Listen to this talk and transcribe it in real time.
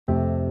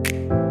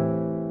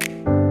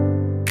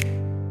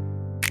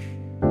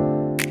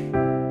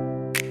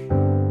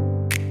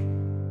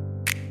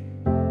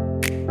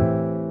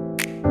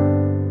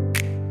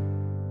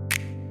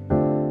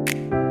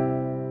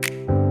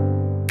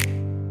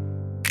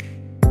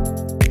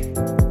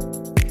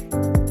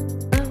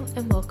Hello,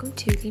 and welcome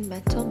to the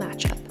Mental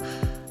Matchup,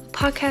 a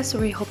podcast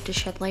where we hope to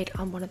shed light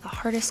on one of the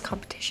hardest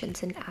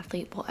competitions an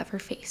athlete will ever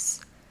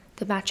face,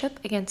 the matchup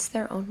against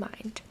their own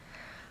mind.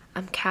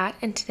 I'm Kat,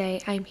 and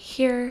today I'm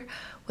here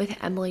with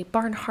Emily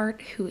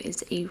Barnhart, who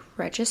is a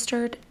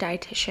registered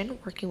dietitian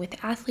working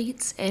with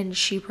athletes, and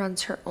she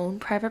runs her own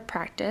private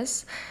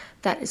practice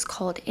that is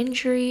called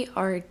Injury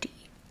RD,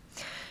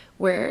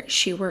 where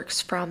she works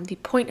from the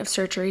point of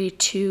surgery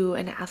to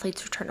an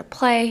athlete's return to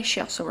play. She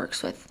also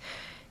works with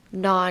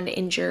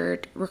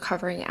non-injured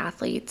recovering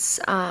athletes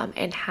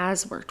and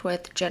has worked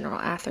with general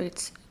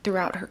athletes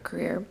throughout her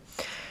career.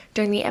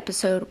 During the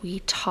episode, we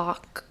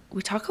talk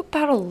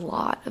about a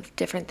lot of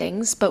different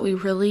things, but we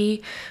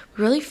really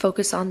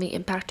focus on the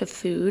impact of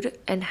food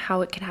and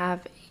how it can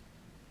have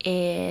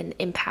an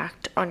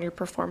impact on your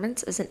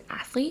performance as an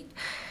athlete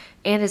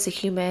and as a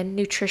human,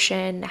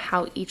 nutrition,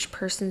 how each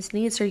person's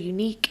needs are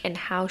unique, and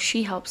how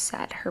she helps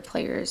set her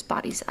players'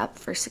 bodies up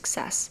for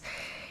success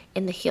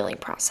in the healing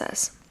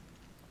process.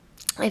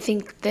 I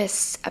think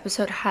this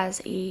episode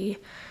has a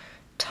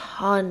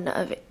ton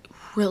of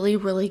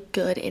really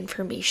good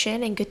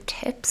information and good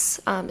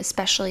tips,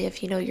 especially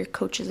if, your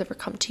coach has ever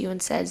come to you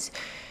and says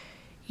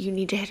you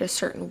need to hit a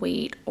certain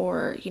weight,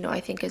 or,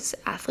 I think as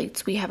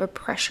athletes, we have a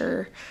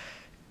pressure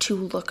to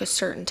look a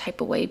certain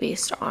type of way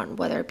based on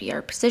whether it be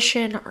our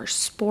position, our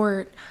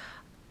sport,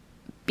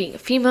 being a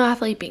female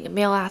athlete, being a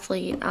male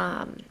athlete.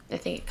 I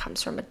think it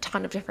comes from a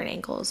ton of different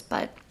angles,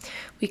 but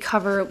we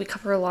cover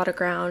a lot of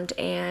ground,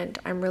 and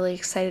I'm really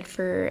excited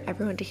for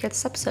everyone to hear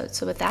this episode.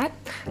 So with that,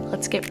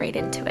 let's get right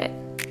into it.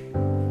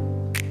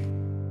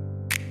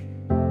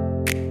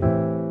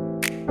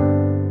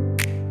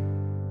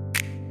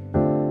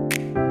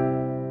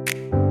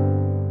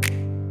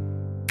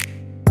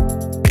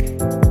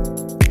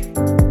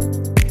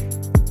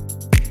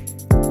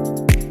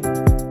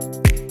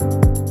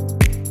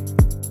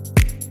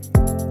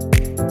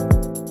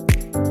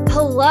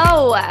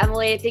 Hello,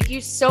 Emily. Thank you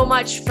so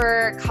much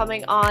for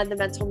coming on the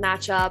Mental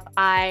Matchup.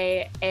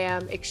 I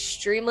am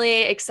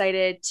extremely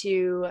excited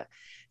to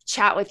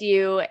chat with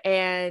you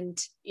and,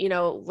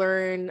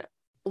 learn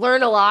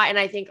a lot. And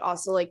I think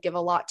also give a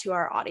lot to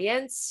our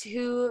audience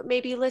who may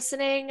be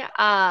listening.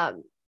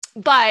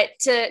 But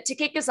to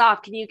kick us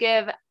off, can you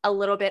give a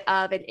little bit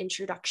of an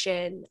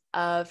introduction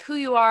of who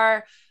you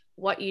are,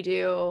 what you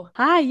do?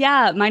 Hi,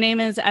 yeah. My name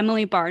is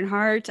Emily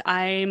Barnhart.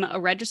 I'm a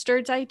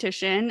registered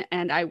dietitian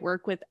and I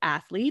work with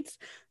athletes.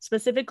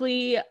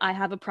 Specifically, I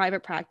have a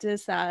private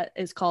practice that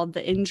is called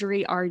the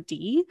Injury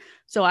RD.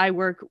 So I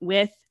work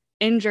with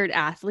injured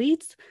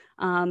athletes,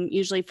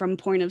 usually from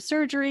point of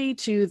surgery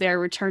to their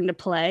return to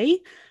play.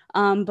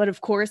 But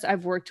of course,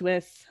 I've worked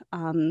with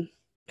kind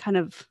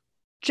of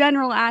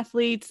general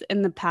athletes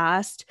in the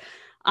past.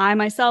 I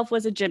myself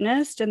was a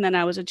gymnast and then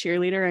I was a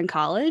cheerleader in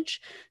college.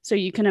 So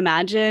you can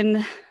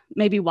imagine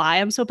maybe why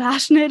I'm so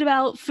passionate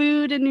about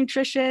food and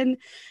nutrition.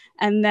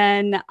 And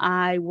then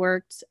I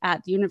worked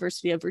at the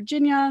University of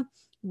Virginia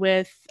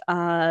with,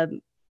 a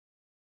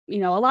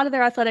lot of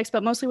their athletics,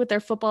 but mostly with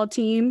their football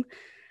team.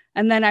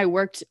 And then I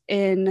worked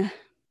in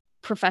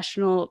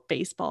professional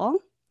baseball.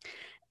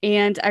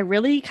 And I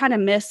really kind of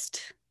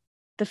missed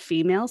the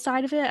female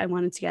side of it. I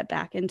wanted to get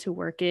back into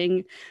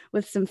working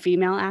with some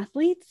female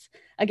athletes.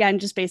 Again,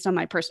 just based on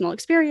my personal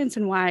experience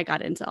and why I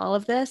got into all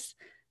of this.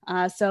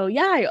 I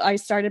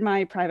started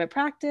my private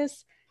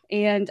practice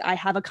and I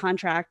have a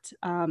contract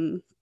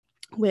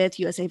with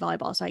USA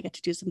Volleyball. So I get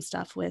to do some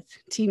stuff with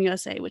Team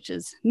USA, which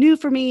is new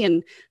for me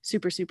and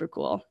super, super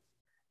cool.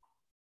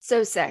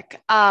 So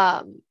sick.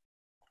 How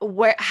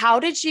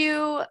did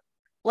you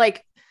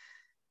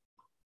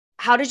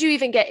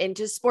even get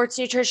into sports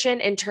nutrition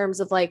in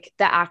terms of the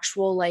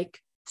actual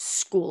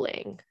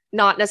schooling?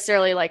 Not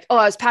necessarily I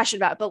was passionate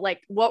about it, but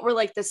what were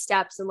the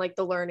steps and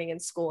the learning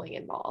and schooling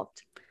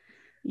involved?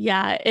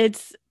 Yeah,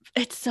 it's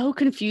so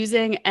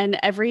confusing. And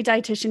every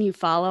dietitian you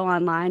follow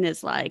online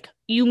is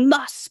you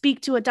must speak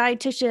to a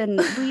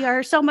dietitian. We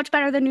are so much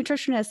better than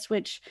nutritionists,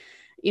 which,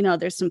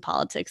 there's some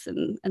politics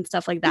and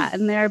stuff like that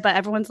in there, but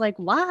everyone's like,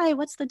 why?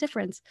 What's the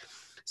difference?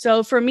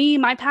 So for me,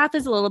 my path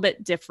is a little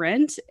bit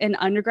different. In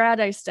undergrad,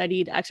 I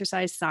studied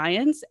exercise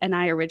science and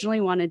I originally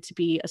wanted to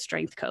be a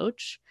strength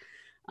coach.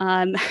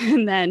 And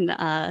then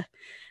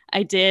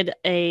I did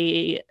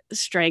a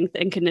strength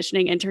and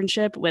conditioning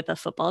internship with a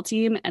football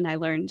team. And I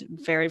learned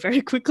very,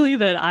 very quickly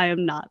that I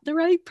am not the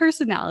right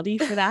personality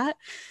for that.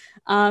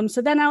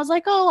 So then I was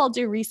like, I'll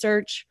do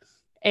research.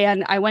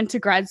 And I went to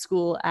grad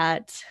school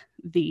at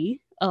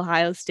the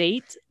Ohio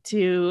State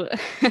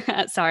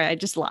sorry, I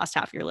just lost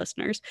half your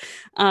listeners.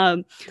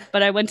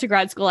 But I went to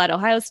grad school at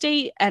Ohio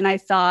State and I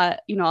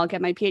thought, I'll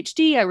get my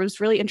PhD. I was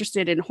really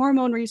interested in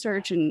hormone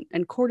research and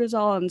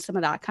cortisol and some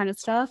of that kind of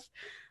stuff.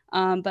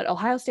 But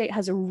Ohio State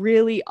has a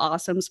really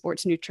awesome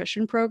sports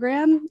nutrition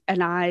program.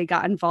 And I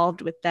got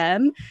involved with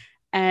them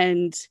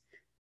and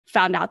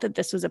found out that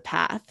this was a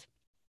path.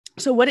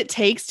 So what it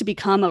takes to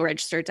become a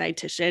registered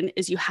dietitian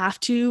is you have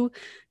to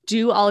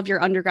do all of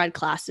your undergrad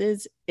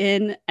classes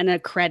in an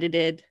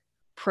accredited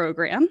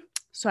program.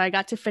 So I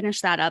got to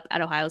finish that up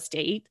at Ohio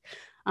State.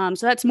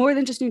 So that's more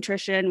than just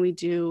nutrition. We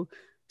do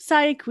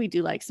psych, we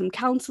do like some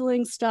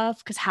counseling stuff,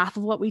 because half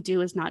of what we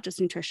do is not just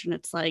nutrition.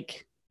 It's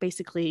like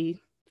basically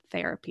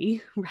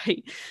therapy,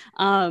 right?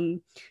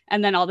 And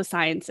then all the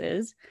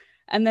sciences.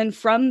 And then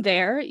from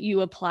there,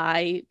 you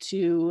apply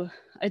to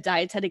a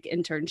dietetic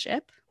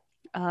internship,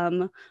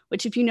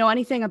 which if you know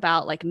anything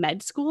about like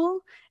med school,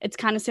 it's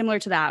kind of similar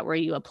to that, where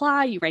you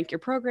apply, you rank your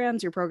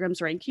programs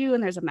rank you,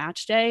 and there's a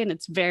match day, and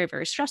it's very,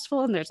 very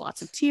stressful, and there's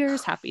lots of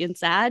tears, happy and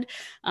sad.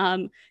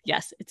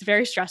 Yes, it's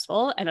very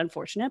stressful and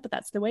unfortunate, but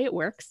that's the way it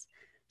works.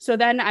 So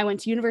then I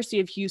went to University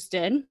of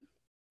Houston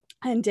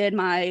and did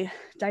my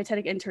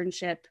dietetic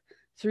internship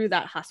through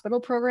that hospital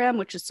program,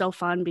 which is so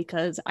fun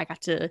because I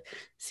got to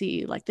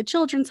see like the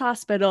children's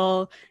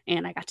hospital,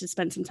 and I got to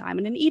spend some time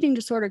in an eating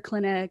disorder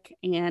clinic,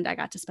 and I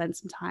got to spend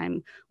some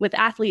time with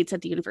athletes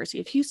at the University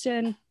of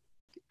Houston.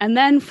 And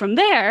then from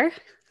there,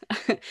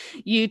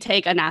 you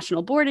take a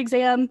national board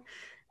exam,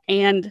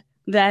 and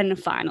then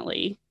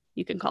finally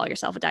you can call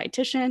yourself a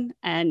dietitian,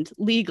 and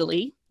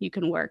legally you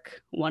can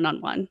work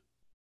one-on-one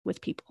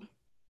with people.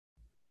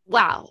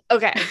 Wow.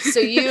 Okay.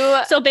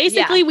 So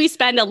basically we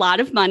spend a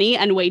lot of money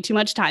and way too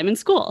much time in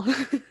school.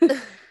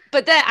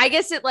 But then I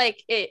guess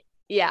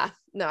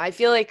I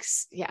feel like,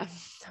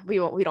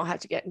 we don't have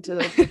to get into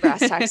the brass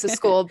tacks of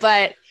school,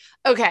 but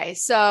okay.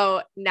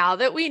 So now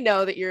that we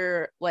know that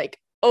you're like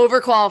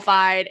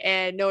overqualified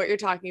and know what you're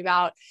talking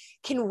about,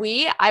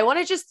 I want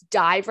to just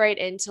dive right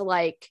into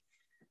like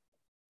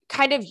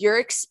kind of your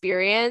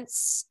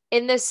experience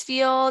in this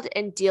field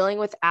and dealing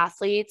with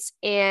athletes.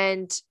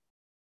 And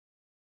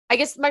I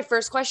guess my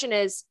first question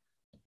is,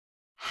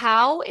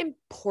 how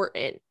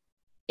important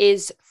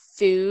is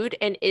food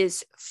and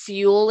is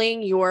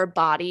fueling your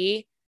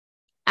body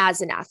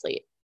as an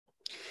athlete?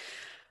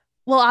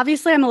 Well,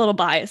 obviously I'm a little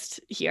biased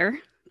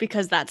here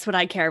because that's what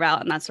I care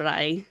about and that's what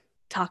I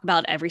talk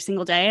about every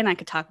single day, and I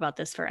could talk about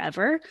this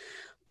forever.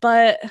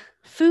 But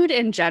food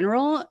in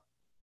general,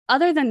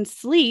 other than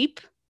sleep,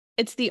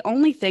 it's the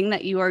only thing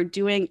that you are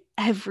doing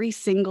every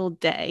single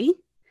day.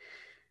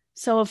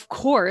 So of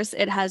course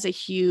it has a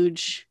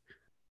huge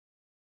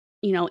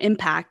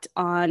impact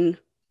on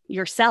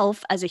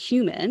yourself as a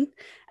human,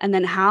 and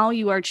then how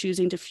you are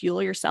choosing to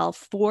fuel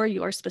yourself for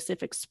your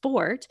specific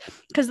sport.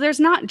 Because there's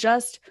not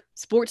just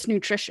sports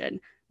nutrition.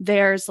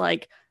 There's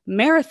like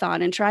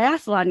marathon and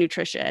triathlon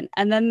nutrition.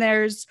 And then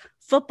there's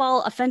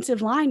football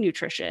offensive line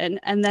nutrition.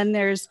 And then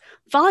there's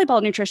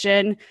volleyball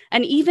nutrition.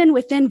 And even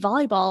within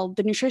volleyball,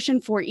 the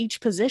nutrition for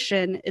each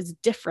position is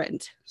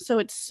different. So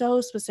it's so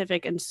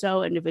specific and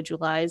so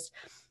individualized,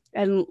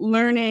 and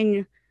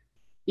learning,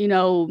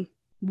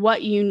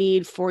 what you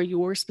need for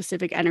your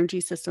specific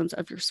energy systems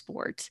of your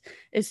sport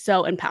is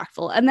so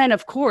impactful. And then,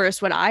 of course,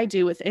 what I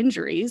do with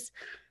injuries,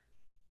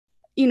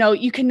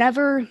 you can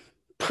never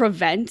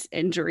prevent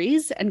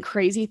injuries and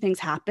crazy things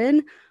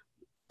happen,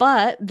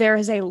 but there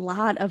is a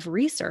lot of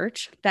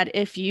research that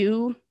if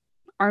you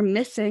are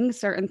missing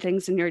certain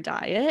things in your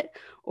diet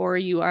or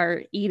you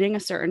are eating a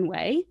certain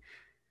way,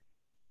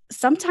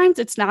 sometimes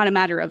it's not a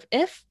matter of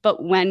if,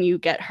 but when you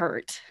get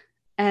hurt.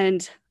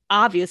 And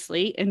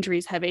obviously,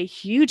 injuries have a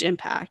huge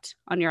impact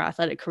on your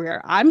athletic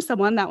career. I'm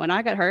someone that when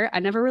I got hurt,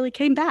 I never really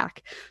came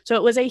back. So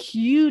it was a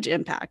huge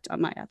impact on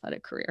my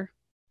athletic career.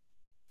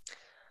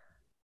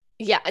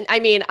 Yeah. And I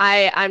mean,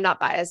 I'm not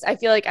biased. I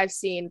feel like I've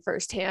seen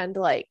firsthand,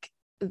 like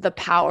the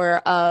power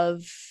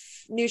of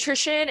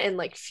nutrition and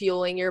like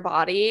fueling your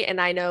body.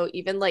 And I know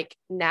even like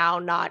now,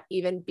 not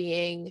even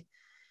being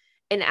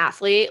an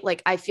athlete,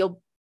 like I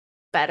feel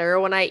better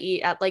when I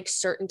eat at like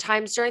certain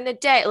times during the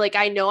day. Like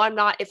I know I'm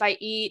going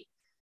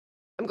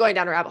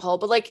down a rabbit hole,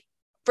 but like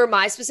for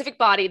my specific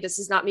body, this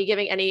is not me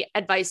giving any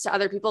advice to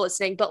other people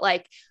listening, but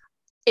like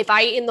if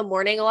I eat in the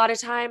morning, a lot of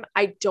time,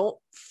 I don't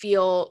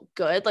feel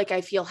good. Like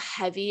I feel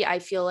heavy. I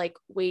feel like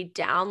weighed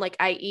down. Like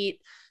I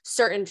eat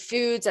certain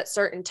foods at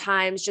certain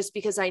times just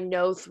because I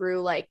know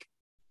through like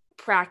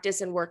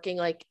practice and working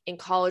like in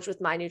college with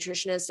my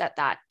nutritionist at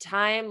that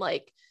time,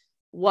 like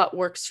what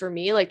works for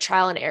me, like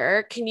trial and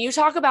error. Can you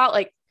talk about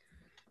like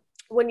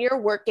when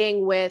you're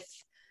working with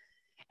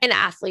an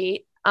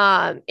athlete,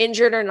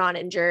 injured or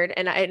non-injured?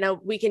 And I know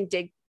we can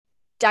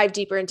dive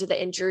deeper into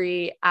the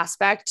injury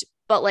aspect,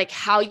 but like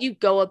how you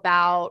go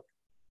about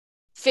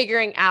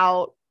figuring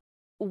out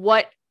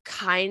what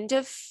kind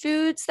of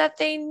foods that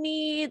they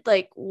need,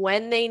 like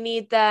when they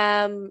need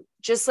them,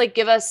 just like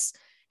give us,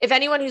 if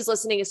anyone who's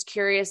listening is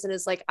curious and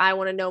is like, I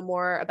want to know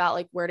more about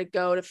like where to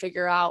go to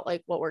figure out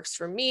like what works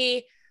for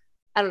me.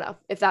 I don't know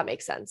if that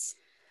makes sense.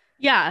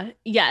 Yeah.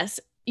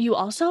 Yes. You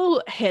also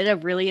hit a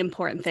really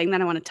important thing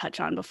that I want to touch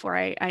on before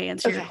I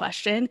answer your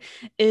question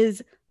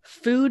is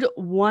food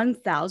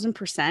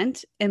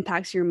 1000%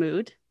 impacts your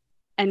mood,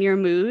 and your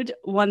mood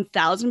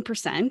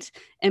 1000%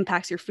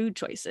 impacts your food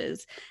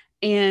choices.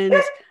 And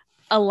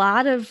a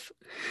lot of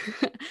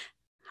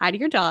hi to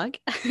your dog.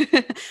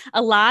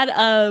 A lot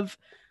of,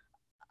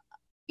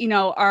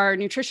 our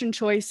nutrition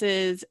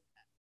choices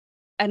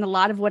and a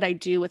lot of what I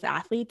do with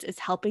athletes is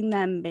helping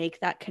them make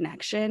that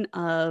connection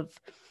of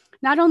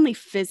not only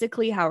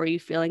physically, how are you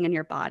feeling in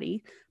your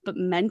body, but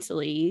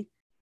mentally,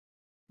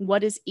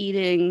 what is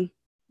eating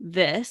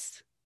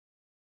this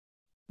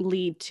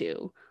lead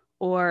to?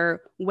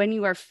 Or when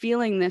you are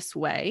feeling this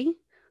way,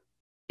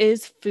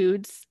 is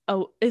food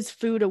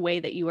a way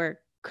that you are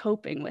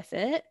coping with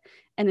it?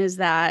 And is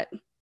that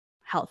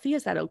healthy?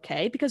 Is that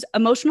okay? Because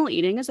emotional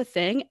eating is a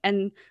thing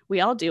and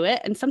we all do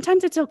it. And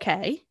sometimes it's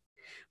okay,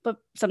 but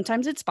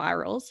sometimes it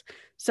spirals.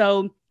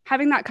 So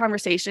having that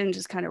conversation,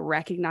 just kind of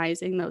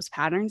recognizing those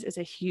patterns, is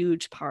a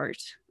huge part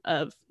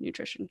of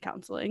nutrition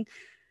counseling.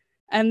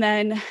 And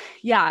then,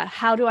 yeah,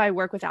 how do I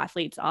work with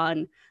athletes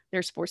on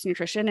their sports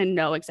nutrition and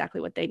know exactly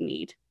what they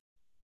need?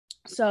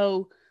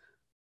 So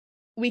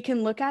we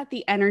can look at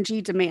the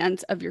energy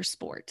demands of your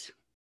sport.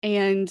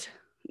 And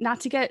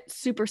not to get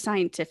super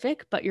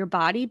scientific, but your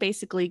body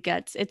basically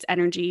gets its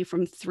energy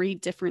from 3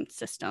 different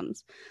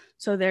systems.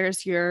 So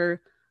there's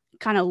your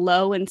kind of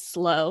low and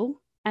slow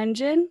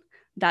engine.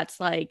 That's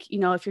like,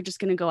 if you're just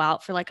going to go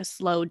out for like a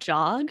slow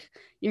jog,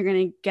 you're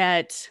going to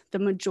get the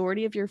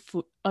majority of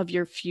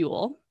your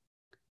fuel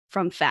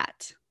from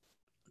fat.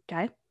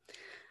 Okay.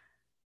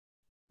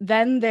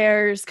 Then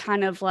there's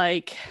kind of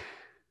like,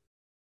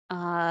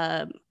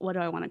 what do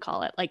I want to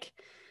call it? Like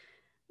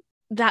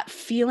that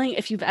feeling,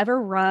 if you've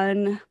ever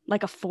run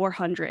like a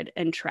 400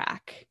 in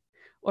track,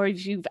 or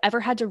if you've ever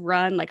had to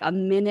run like a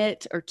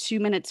minute or 2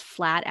 minutes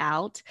flat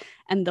out,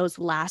 and those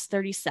last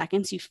 30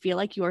 seconds, you feel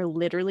like you are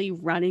literally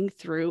running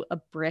through a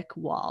brick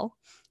wall,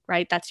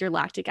 right? That's your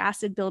lactic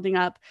acid building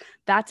up.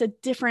 That's a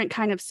different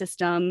kind of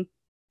system.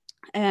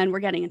 And we're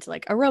getting into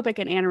like aerobic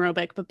and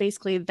anaerobic, but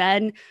basically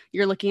then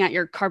you're looking at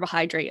your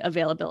carbohydrate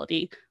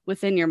availability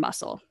within your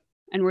muscle.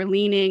 And we're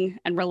leaning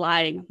and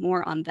relying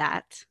more on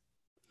that.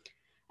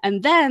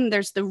 And then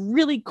there's the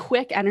really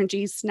quick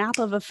energy, snap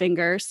of a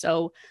finger.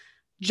 So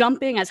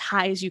jumping as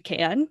high as you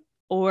can,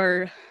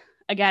 or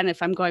again,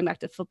 if I'm going back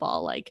to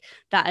football, like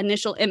that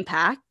initial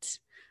impact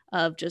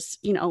of just,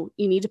 you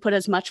need to put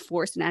as much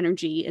force and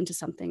energy into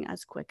something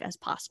as quick as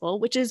possible,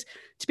 which is,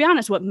 to be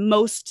honest, what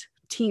most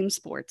team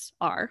sports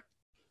are.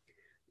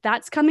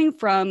 That's coming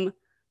from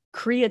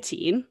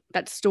creatine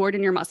that's stored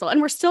in your muscle. And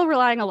we're still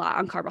relying a lot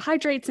on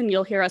carbohydrates, and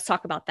you'll hear us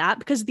talk about that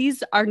because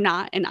these are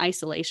not in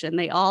isolation.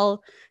 They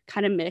all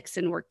kind of mix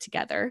and work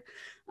together.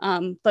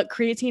 But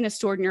creatine is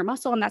stored in your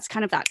muscle, and that's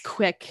kind of that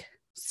quick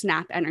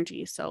snap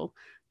energy. So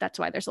that's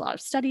why there's a lot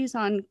of studies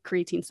on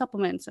creatine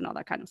supplements and all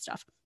that kind of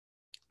stuff.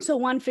 So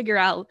 1, figure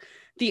out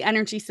the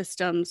energy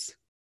systems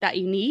that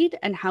you need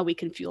and how we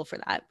can fuel for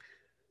that.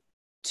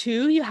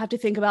 2, you have to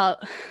think about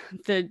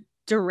the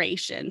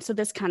duration. So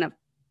this kind of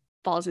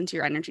falls into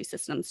your energy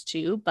systems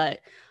too,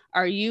 but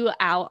are you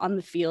out on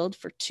the field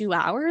for 2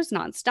 hours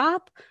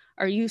nonstop?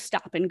 Are you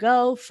stop and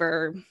go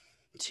for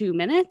 2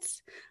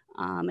 minutes?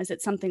 Is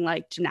it something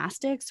like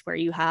gymnastics where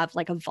you have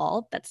like a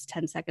vault that's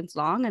 10 seconds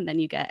long and then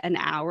you get an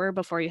hour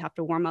before you have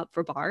to warm up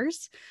for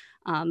bars?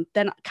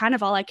 Then kind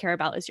of all I care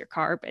about is your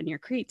carb and your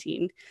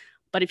creatine.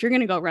 But if you're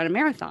going to go run a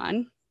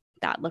marathon,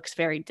 that looks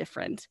very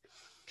different.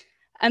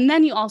 And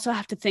then you also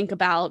have to think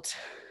about,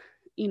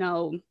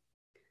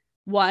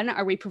 1,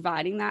 are we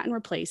providing that and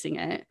replacing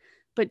it?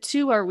 But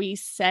 2, are we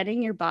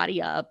setting your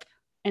body up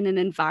in an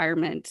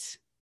environment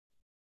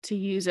to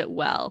use it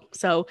well?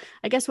 So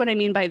I guess what I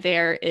mean by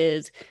there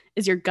is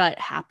your gut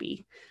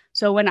happy?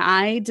 So when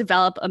I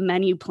develop a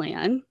menu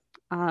plan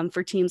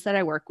for teams that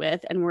I work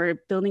with and we're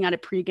building out a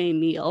pregame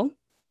meal,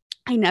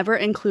 I never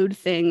include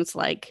things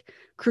like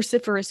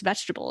cruciferous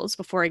vegetables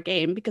before a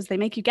game because they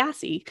make you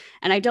gassy.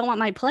 And I don't want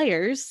my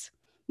players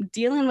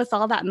dealing with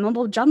all that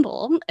mumble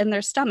jumble in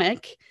their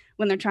stomach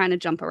when they're trying to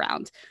jump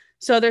around.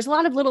 So there's a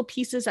lot of little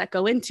pieces that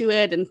go into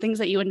it and things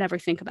that you would never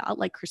think about,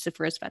 like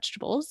cruciferous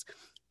vegetables,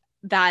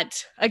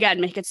 that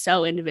again make it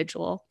so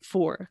individual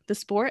for the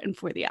sport and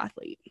for the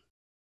athlete.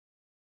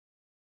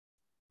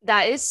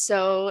 That is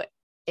so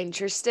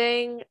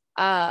interesting.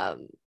 I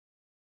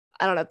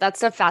don't know, that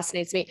stuff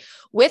fascinates me.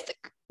 With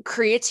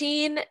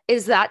creatine,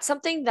 is that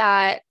something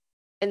that,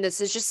 and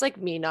this is just like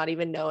me not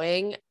even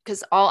knowing,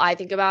 because all I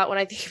think about when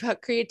I think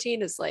about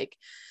creatine is like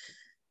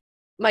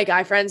my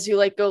guy friends who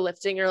like go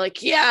lifting are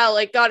like, yeah,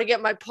 like got to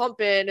get my pump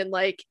in. And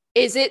like,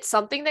 is it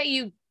something that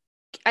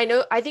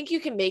I think you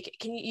can make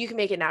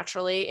it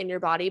naturally in your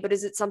body, but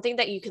is it something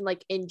that you can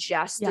like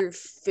ingest through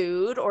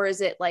food, or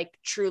is it like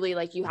truly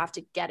like you have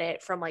to get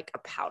it from like a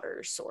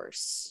powder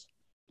source?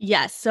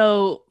 Yes.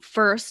 So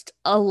first,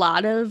 a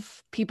lot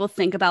of people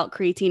think about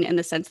creatine in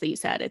the sense that you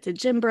said it's a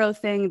gym bro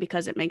thing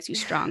because it makes you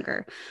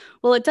stronger.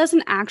 Well, it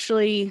doesn't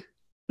actually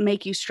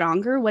make you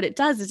stronger. What it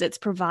does is it's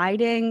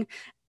providing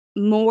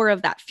more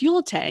of that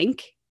fuel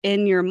tank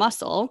in your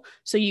muscle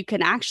so you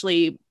can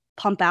actually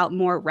pump out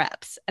more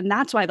reps. And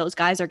that's why those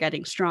guys are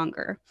getting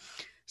stronger.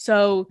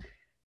 So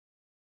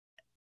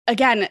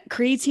again,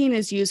 creatine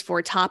is used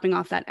for topping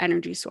off that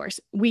energy source.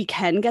 We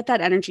can get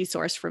that energy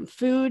source from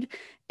food.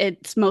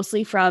 It's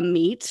mostly from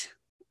meat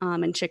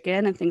and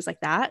chicken and things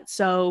like that.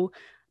 So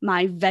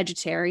my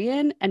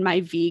vegetarian and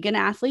my vegan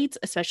athletes,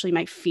 especially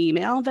my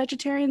female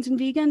vegetarians and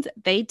vegans,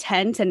 they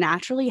tend to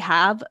naturally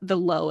have the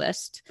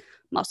lowest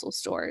muscle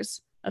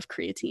stores of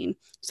creatine.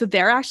 So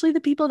they're actually the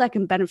people that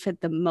can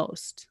benefit the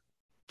most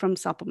from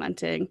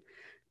supplementing,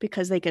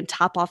 because they can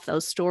top off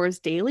those stores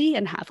daily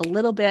and have a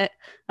little bit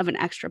of an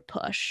extra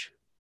push.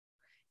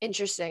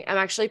 Interesting. I'm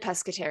actually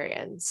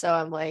pescatarian, so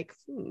I'm like,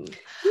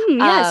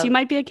 yes, you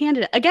might be a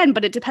candidate again,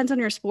 but it depends on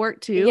your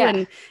sport too, yeah.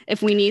 and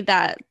if we need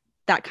that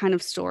kind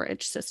of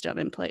storage system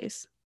in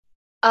place.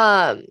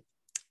 I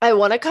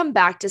want to come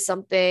back to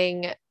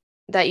something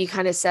that you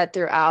kind of said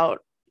throughout,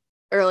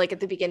 or like at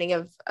the beginning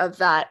of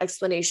that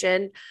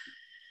explanation,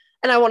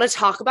 and I want to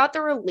talk about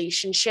the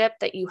relationship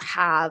that you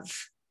have,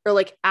 or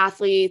like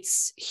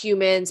athletes,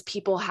 humans,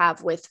 people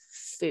have with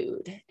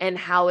food, and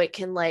how it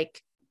can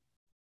like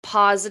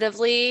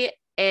positively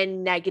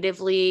and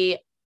negatively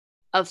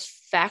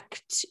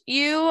affect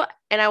you.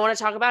 And I want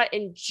to talk about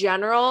in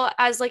general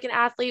as like an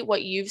athlete,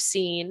 what you've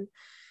seen,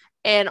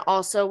 and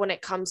also when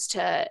it comes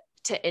to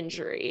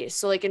injury.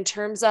 So like in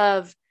terms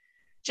of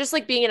just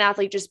like being an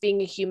athlete, just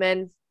being a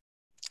human,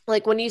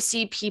 like when you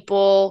see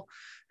people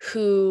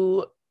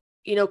who,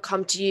 you know,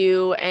 come to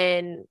you,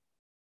 and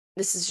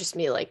this is just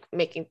me like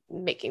making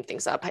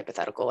things up,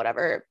 hypothetical,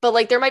 whatever, but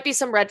like there might be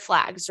some red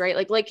flags,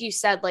 right? Like you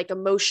said, like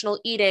emotional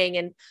eating.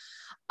 And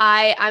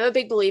I'm a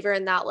big believer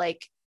in that.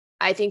 Like,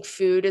 I think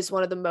food is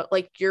one of the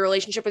like your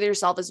relationship with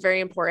yourself is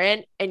very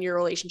important, and your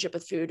relationship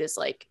with food is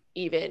like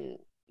even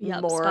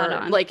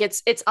more, like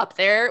it's up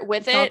there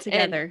with it all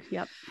together.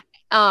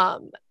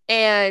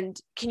 And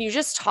can you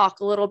just talk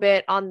a little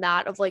bit on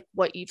that, of like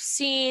what you've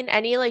seen,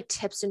 any like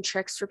tips and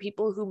tricks for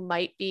people who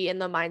might be in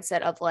the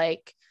mindset of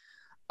like,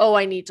 oh,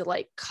 I need to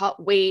like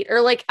cut weight, or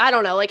like, I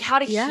don't know, like how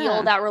to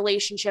heal that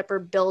relationship or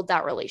build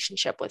that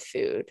relationship with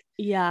food?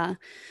 Yeah.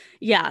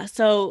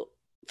 So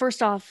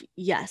first off,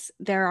 yes,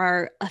 there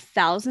are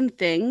 1,000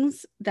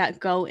 things that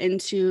go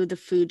into the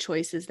food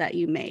choices that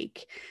you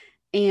make.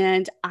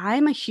 And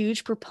I'm a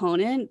huge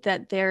proponent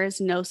that there is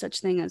no such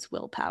thing as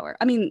willpower.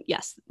 I mean,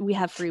 yes, we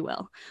have free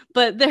will,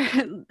 but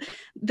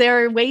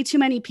there are way too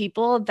many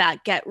people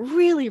that get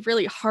really,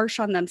 really harsh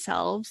on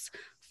themselves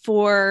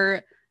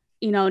for,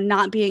 you know,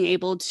 not being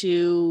able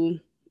to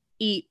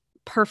eat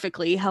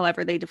perfectly,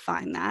 however they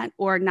define that,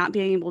 or not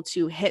being able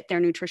to hit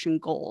their nutrition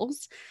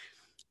goals.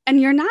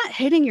 And you're not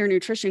hitting your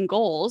nutrition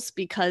goals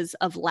because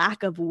of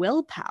lack of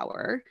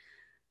willpower.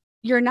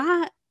 You're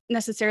not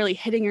necessarily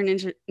hitting your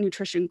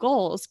nutrition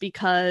goals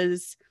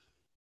because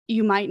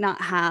you might not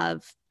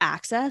have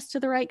access to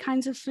the right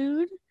kinds of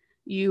food.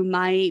 You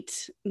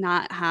might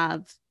not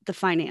have the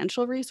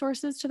financial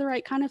resources to the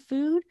right kind of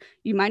food.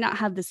 You might not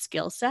have the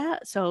skill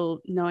set.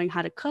 So knowing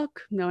how to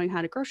cook, knowing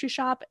how to grocery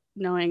shop,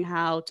 knowing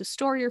how to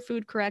store your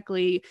food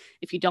correctly.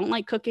 If you don't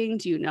like cooking,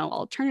 do you know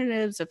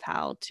alternatives of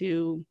how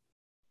to,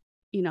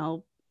 you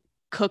know,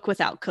 cook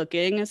without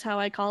cooking is how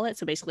I call it.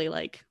 So basically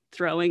like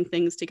throwing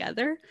things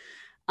together.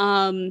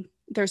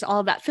 There's all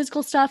of that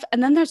physical stuff.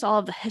 And then there's all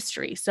of the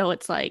history. So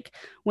it's like,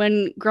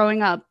 when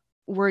growing up,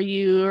 were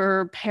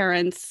your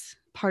parents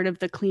part of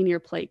the Clean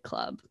Your Plate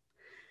Club?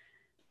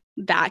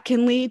 That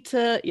can lead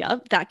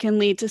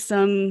to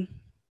some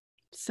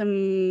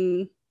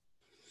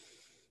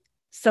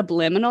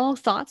subliminal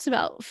thoughts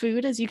about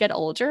food as you get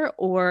older.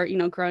 Or, you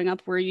know, growing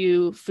up, were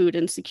you food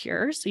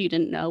insecure? So you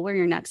didn't know where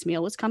your next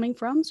meal was coming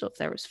from. So if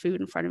there was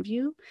food in front of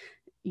you,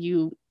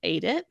 you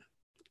ate it.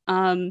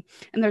 And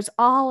there's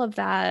all of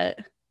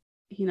that,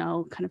 you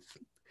know, kind of,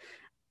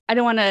 I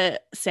don't want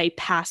to say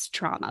past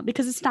trauma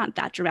because it's not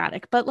that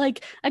dramatic, but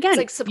like, again, it's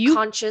like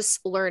subconscious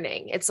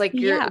learning. It's like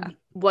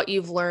what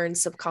you've learned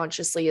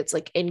subconsciously, it's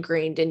like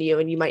ingrained in you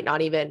and you might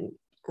not even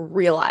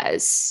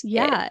realize.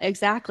 Yeah,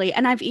 exactly.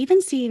 And I've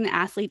even seen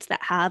athletes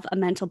that have a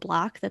mental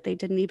block that they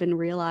didn't even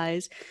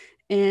realize,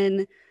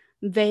 and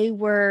they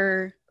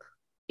were,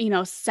 you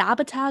know,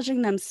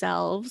 sabotaging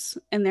themselves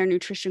in their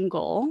nutrition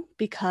goal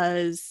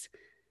because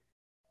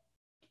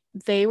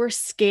they were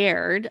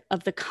scared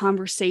of the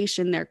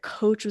conversation their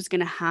coach was going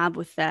to have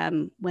with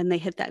them when they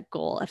hit that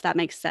goal, if that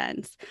makes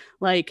sense.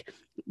 Like,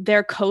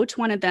 their coach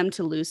wanted them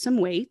to lose some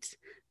weight.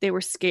 They were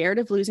scared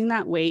of losing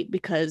that weight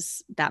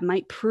because that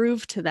might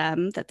prove to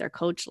them that their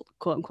coach,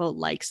 quote unquote,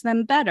 likes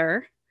them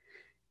better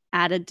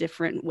at a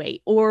different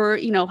weight, or,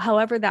 you know,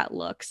 however that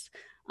looks.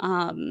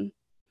 And,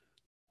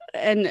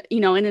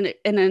 you know, in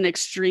an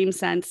extreme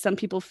sense, some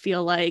people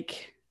feel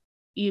like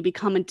you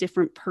become a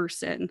different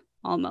person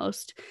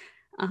almost.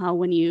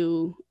 When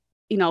you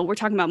know, we're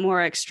talking about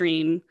more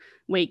extreme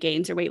weight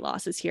gains or weight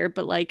losses here,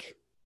 but like,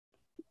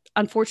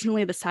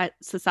 unfortunately, the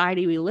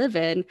society we live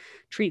in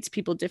treats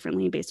people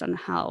differently based on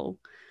how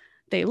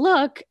they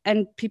look,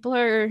 and people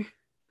are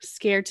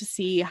scared to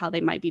see how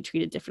they might be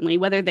treated differently,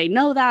 whether they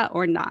know that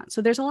or not.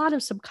 So there's a lot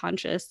of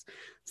subconscious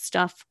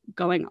stuff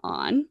going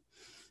on.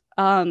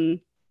 And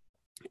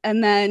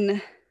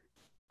then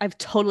I've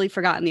totally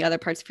forgotten the other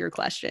parts of your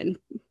question.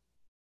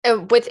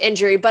 With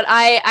injury, but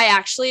I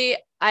actually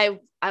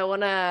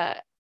want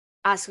to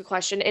ask a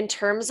question in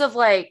terms of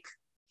like,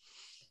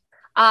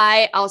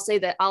 I'll say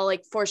that I'll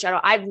like foreshadow.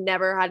 I've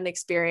never had an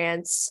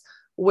experience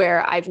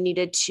where I've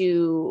needed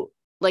to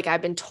like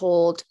I've been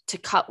told to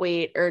cut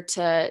weight or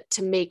to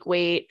make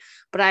weight,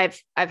 but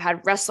I've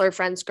had wrestler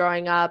friends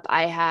growing up.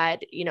 I had,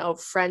 you know,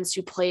 friends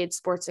who played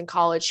sports in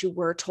college who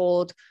were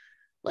told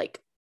like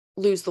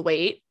lose the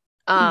weight.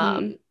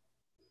 Mhm.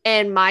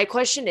 And my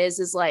question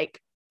is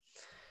like,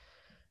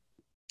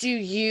 do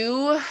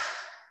you,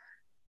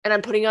 and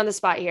I'm putting you on the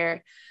spot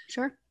here,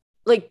 Sure.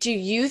 like, do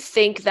you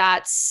think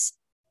that's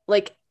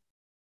like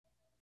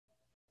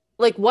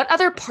what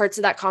other parts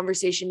of that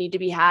conversation need to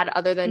be had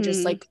other than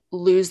just like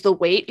lose the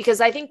weight? Because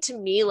I think to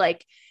me,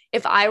 like,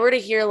 if I were to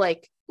hear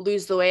like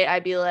lose the weight,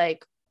 I'd be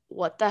like,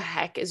 what the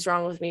heck is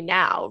wrong with me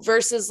now?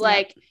 Versus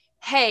like, Yep.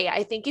 hey,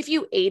 I think if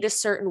you ate a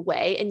certain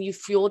way and you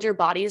fueled your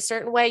body a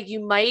certain way, you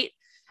might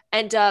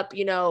end up,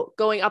 you know,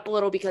 going up a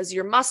little because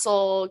your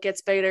muscle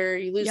gets bigger,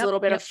 you lose a little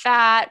bit of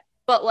fat,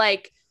 but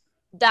like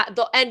that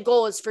the end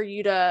goal is for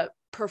you to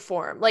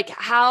perform. Like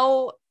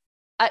how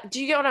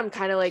do you get what I'm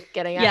kind of like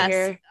getting at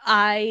here? Yes,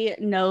 I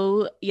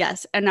know.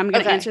 Yes. And I'm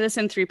going to Okay. answer this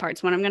in 3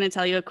 parts. One, I'm going to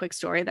tell you a quick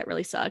story that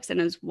really sucks and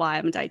is why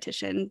I'm a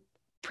dietitian,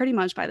 pretty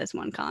much by this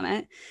one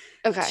comment.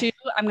 Okay. 2,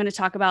 I'm going to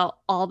talk about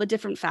all the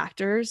different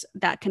factors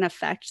that can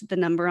affect the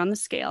number on the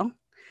scale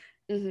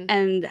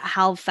and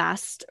how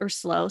fast or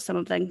slow some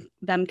of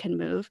them can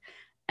move.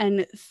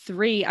 And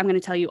 3, I'm going to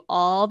tell you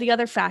all the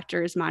other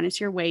factors minus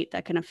your weight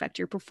that can affect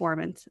your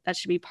performance. That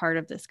should be part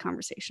of this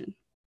conversation.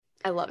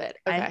 I love it.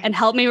 Okay. And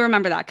help me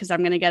remember that because I'm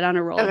going to get on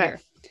a roll here.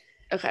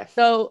 Okay.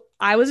 So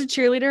I was a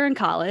cheerleader in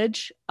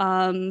college,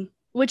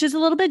 which is a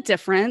little bit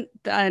different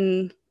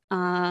than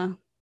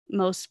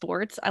most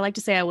sports. I like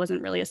to say I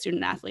wasn't really a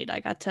student athlete. I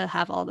got to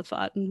have all the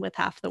fun with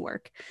half the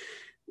work,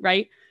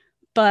 right?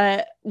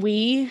 But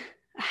we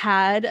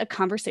had a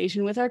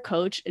conversation with our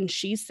coach, and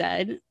she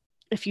said,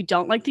 if you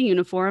don't like the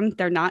uniform,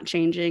 they're not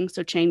changing,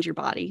 so change your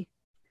body.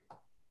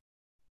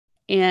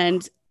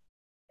 And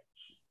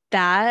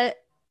that,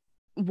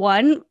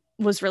 1,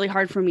 was really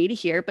hard for me to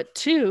hear, but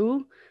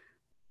 2,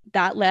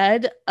 that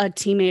led a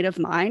teammate of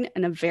mine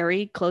and a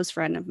very close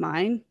friend of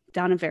mine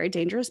down a very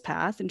dangerous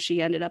path. And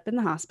she ended up in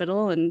the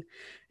hospital. And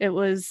it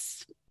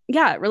was,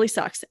 it really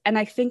sucks. And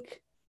I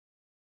think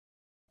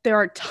there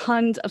are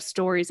tons of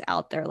stories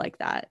out there like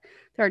that.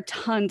 There are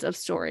tons of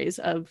stories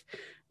of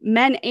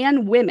men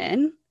and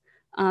women,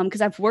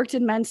 because I've worked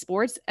in men's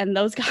sports and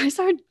those guys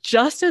are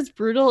just as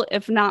brutal,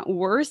 if not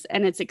worse.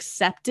 And it's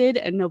accepted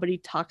and nobody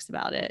talks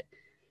about it.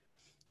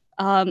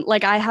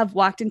 Like I have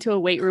walked into a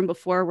weight room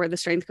before where the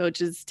strength coach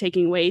is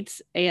taking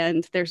weights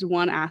and there's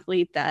one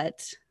athlete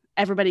that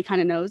everybody kind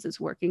of knows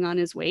is working on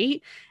his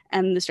weight.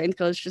 And the strength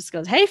coach just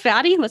goes, hey,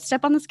 fatty, let's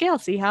step on the scale,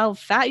 see how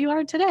fat you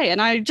are today. And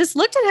I just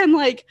looked at him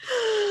like,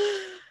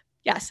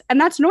 yes.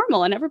 And that's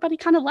normal. And everybody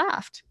kind of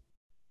laughed.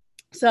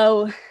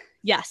 So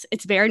yes,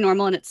 it's very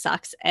normal and it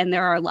sucks. And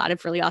there are a lot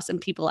of really awesome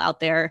people out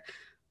there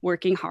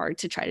working hard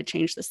to try to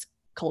change this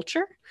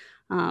culture.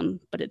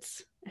 But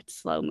it's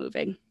slow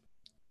moving.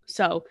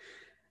 So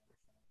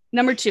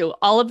number 2,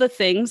 all of the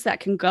things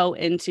that can go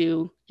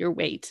into your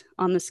weight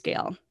on the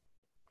scale.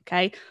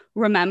 Okay.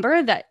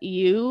 Remember that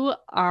you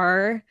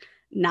are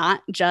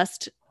not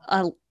just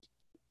a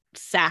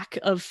sack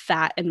of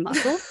fat and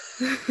muscle,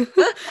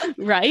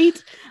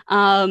 right?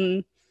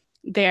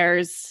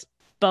 There's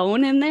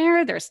bone in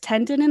there. There's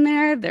tendon in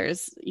there.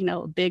 There's,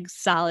 a big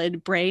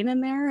solid brain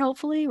in there,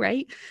 hopefully,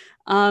 right?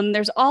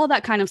 There's all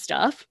that kind of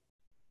stuff.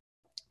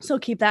 So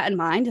keep that in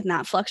mind, and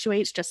that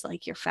fluctuates just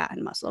like your fat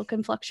and muscle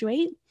can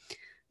fluctuate.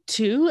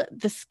 2,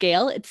 the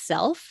scale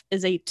itself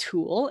is a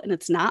tool and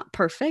it's not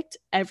perfect.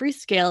 Every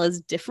scale is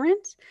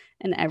different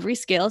and every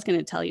scale is going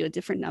to tell you a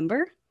different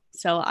number.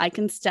 So I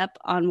can step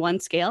on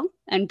one scale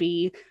and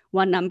be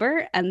one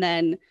number and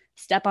then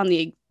step on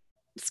the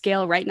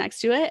scale right next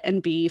to it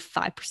and be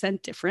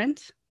 5%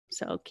 different.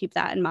 So keep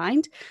that in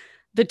mind.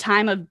 The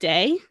time of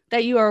day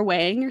that you are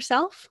weighing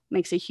yourself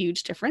makes a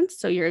huge difference.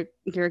 So you're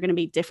going to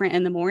be different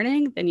in the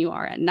morning than you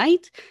are at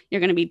night. You're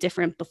going to be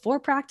different before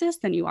practice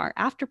than you are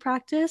after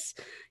practice.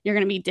 You're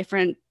going to be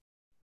different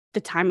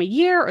the time of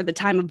year or the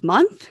time of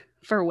month.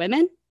 For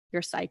women,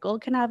 your cycle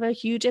can have a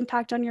huge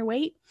impact on your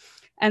weight.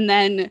 And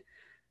then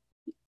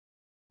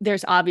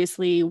there's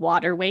obviously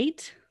water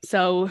weight.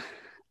 So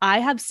I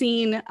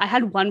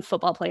had one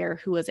football player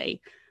who was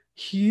a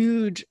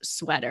huge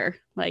sweater.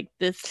 Like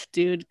this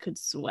dude could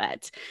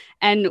sweat.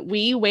 And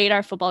we weighed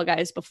our football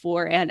guys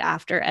before and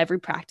after every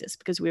practice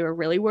because we were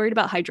really worried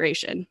about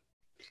hydration.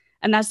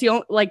 And that's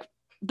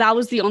that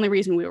was the only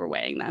reason we were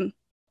weighing them.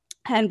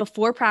 And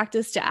before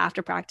practice to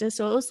after practice.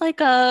 So it was like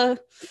probably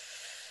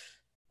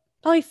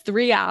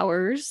 3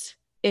 hours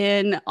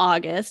in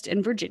August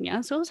in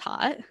Virginia. So it was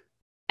hot.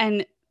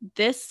 And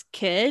this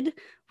kid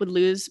would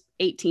lose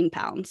 18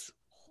 pounds.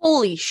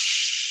 Holy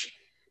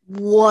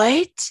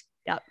what?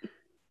 Yep.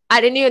 I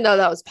didn't even know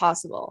that was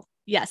possible.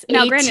 Yes.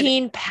 Now,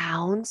 18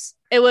 pounds?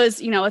 It was,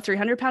 a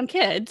 300-pound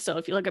kid. So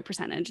if you look at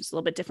percentage, it's a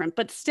little bit different,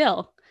 but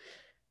still.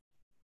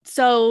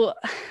 So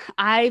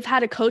I've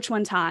had a coach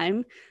one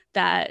time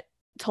that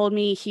told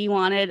me he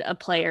wanted a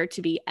player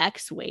to be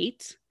X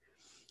weight.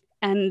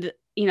 And,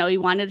 he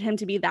wanted him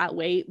to be that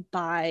weight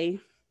by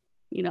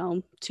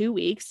 2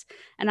 weeks.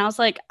 And I was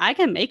like, I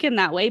can make him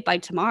that weight by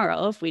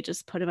tomorrow if we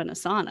just put him in a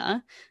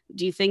sauna.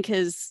 Do you think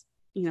his,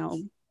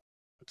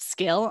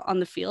 skill on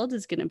the field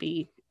is going to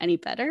be any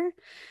better?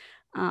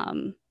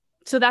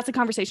 So that's a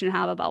conversation to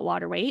have about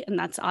water weight, and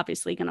that's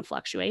obviously going to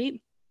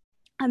fluctuate.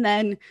 And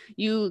then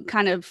you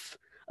kind of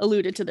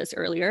alluded to this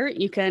earlier.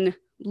 You can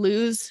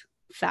lose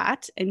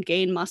fat and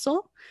gain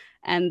muscle,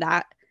 and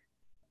that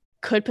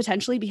could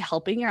potentially be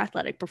helping your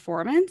athletic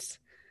performance,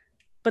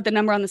 but the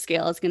number on the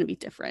scale is going to be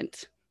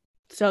different.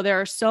 So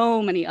there are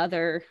so many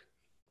other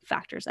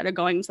factors that are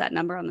going to that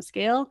number on the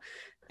scale.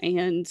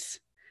 And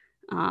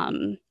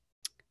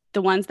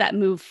the ones that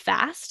move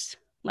fast,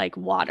 like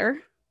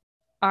water,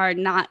 are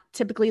not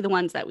typically the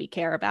ones that we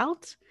care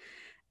about.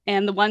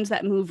 And the ones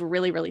that move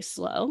really, really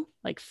slow,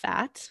 like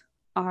fat,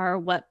 are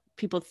what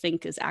people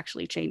think is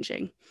actually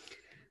changing.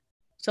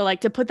 So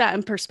like, to put that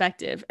in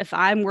perspective, if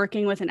I'm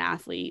working with an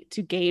athlete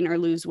to gain or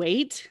lose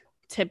weight,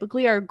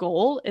 typically our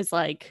goal is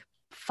like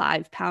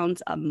 5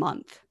 pounds a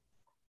month,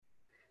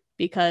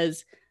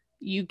 because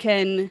you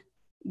can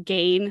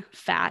gain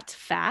fat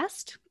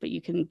fast, but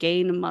you can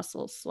gain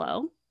muscle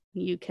slow.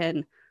 You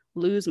can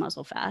lose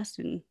muscle fast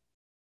and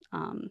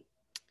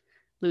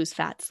lose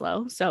fat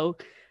slow. So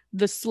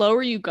the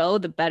slower you go,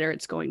 the better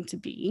it's going to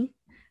be.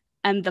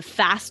 And the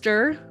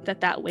faster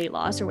that weight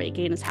loss or weight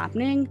gain is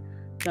happening,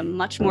 the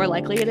much more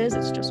likely it is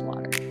it's just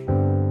water.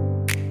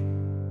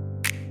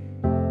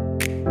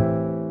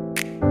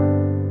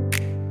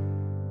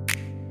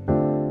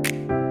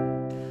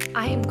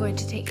 I am going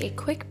to take a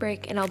quick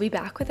break and I'll be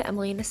back with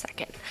Emily in a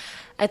second.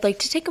 I'd like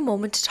to take a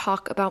moment to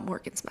talk about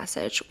Morgan's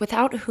Message,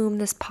 without whom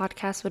this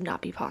podcast would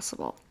not be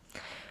possible.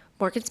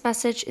 Morgan's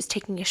Message is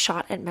taking a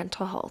shot at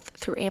mental health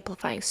through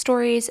amplifying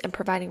stories and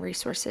providing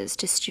resources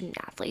to student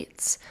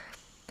athletes.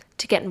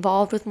 To get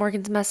involved with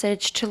Morgan's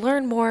Message, to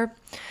learn more,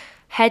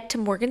 head to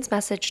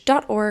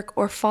morgansmessage.org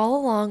or follow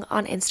along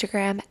on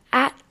Instagram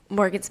at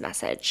Morgan's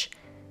Message.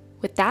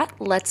 With that,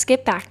 let's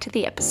get back to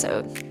the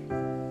episode.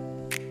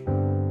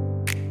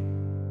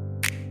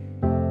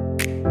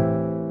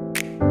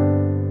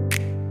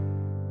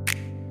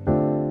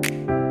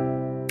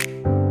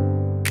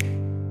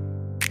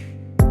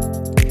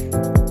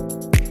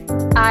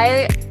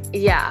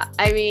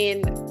 I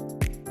mean,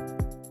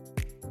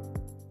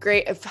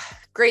 great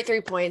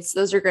 3 points.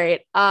 Those are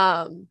great.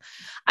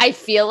 I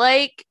feel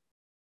like,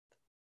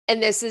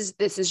 and this is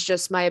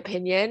just my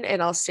opinion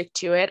and I'll stick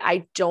to it,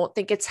 I don't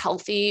think it's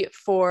healthy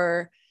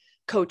for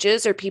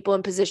coaches or people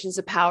in positions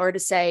of power to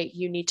say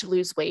you need to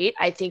lose weight.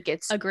 I think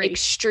it's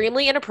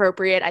extremely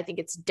inappropriate. I think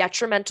it's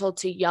detrimental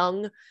to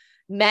young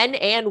men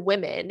and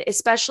women,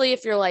 especially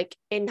if you're like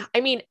any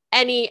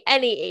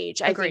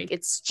age. I think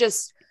it's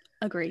just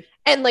agree.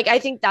 And like, I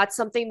think that's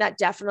something that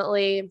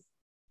definitely,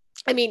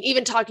 I mean,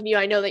 even talking to you,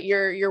 I know that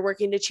you're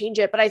working to change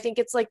it, but I think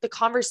it's like the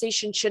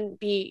conversation shouldn't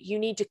be, you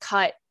need to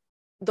cut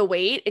the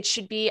weight. It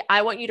should be,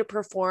 I want you to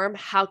perform.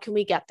 How can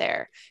we get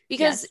there?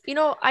 Because,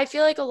 I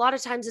feel like a lot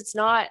of times it's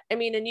not, I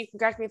mean, and you can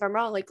correct me if I'm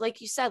wrong.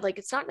 Like you said, like,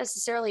 it's not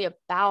necessarily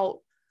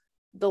about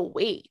the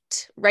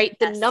weight, right?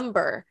 Yes. The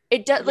number,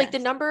 it does, like the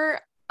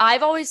number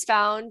I've always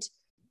found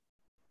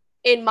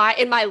in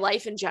my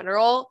life in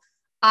general,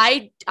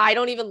 I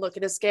don't even look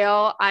at a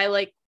scale.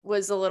 I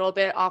was a little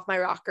bit off my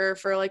rocker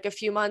for like a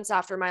few months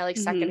after my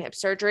second hip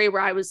surgery,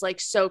 where I was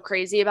so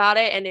crazy about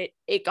it. And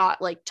it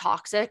got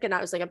toxic. And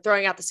I was like, I'm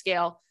throwing out the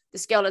scale. The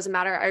scale doesn't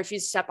matter. I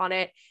refuse to step on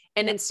it.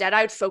 And instead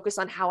I would focus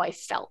on how I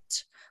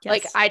felt.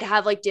 Yes. I'd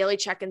have daily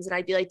check-ins and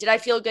I'd be like, did I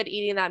feel good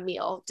eating that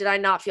meal? Did I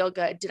not feel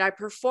good? Did I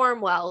perform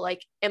well?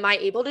 Am I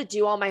able to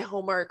do all my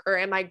homework, or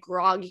am I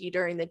groggy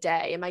during the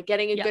day? Am I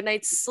getting a good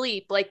night's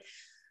sleep?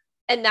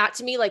 And that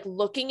to me,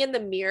 looking in the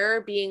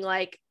mirror, being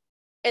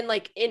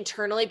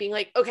internally being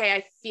okay,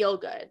 I feel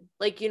good.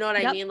 You know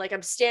what I mean?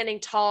 I'm standing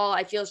tall.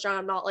 I feel strong.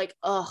 I'm not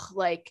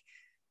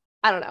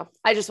I don't know.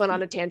 I just went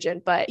on a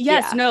tangent, but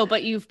no,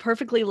 but you've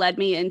perfectly led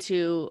me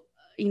into,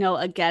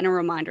 again, a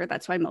reminder.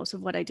 That's why most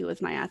of what I do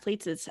with my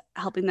athletes is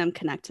helping them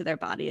connect to their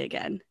body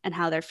again and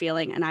how they're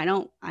feeling. And I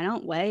don't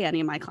weigh any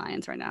of my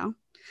clients right now.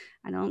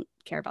 I don't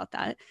care about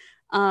that.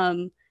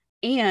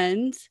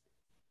 And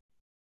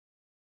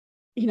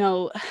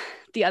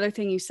the other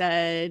thing you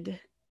said,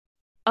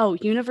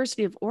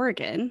 University of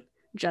Oregon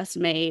just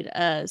made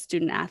a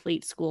student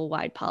athlete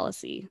school-wide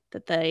policy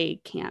that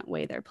they can't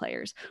weigh their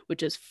players,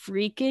 which is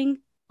freaking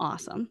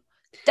awesome.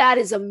 That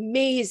is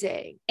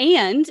amazing.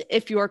 And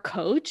if your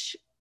coach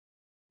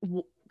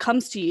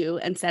comes to you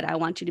and said, I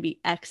want you to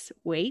be X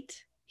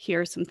weight,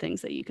 here are some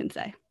things that you can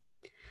say.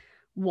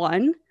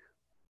 1,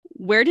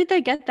 where did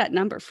they get that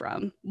number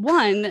from?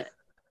 1,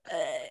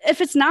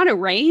 if it's not a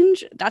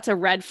range, that's a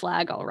red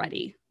flag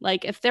already.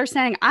 If they're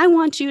saying, I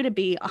want you to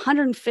be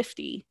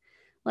 150,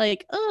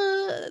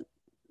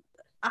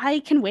 I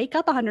can wake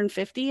up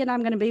 150 and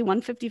I'm going to be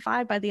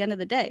 155 by the end of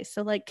the day.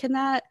 So can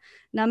that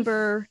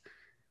number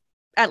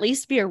at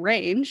least be a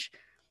range?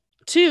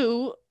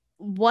 2,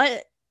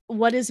 what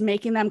is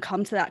making them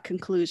come to that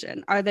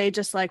conclusion? Are they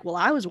just well,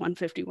 I was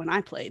 150 when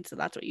I played, so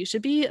that's what you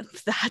should be?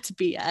 That's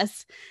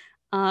BS.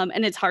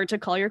 And it's hard to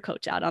call your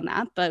coach out on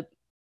that, but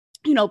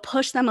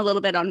push them a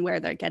little bit on where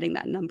they're getting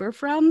that number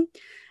from.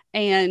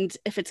 And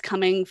if it's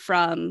coming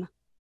from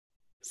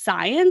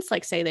science,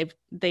 like say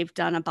they've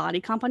done a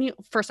body comp on you,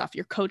 first off,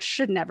 your coach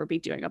should never be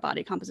doing a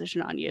body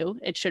composition on you.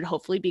 It should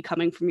hopefully be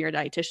coming from your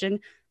dietitian,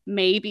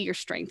 maybe your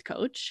strength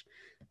coach.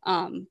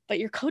 But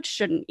your coach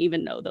shouldn't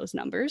even know those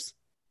numbers.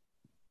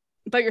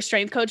 But your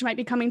strength coach might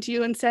be coming to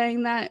you and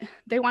saying that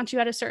they want you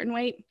at a certain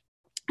weight.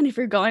 And if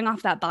you're going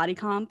off that body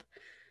comp,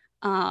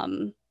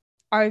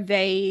 are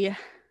they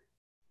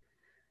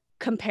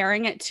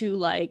comparing it to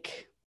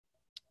like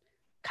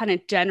kind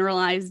of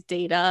generalized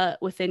data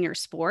within your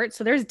sport?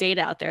 So there's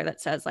data out there that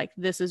says like,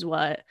 this is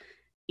what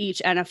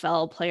each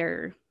NFL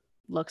player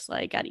looks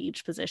like at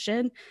each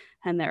position.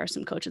 And there are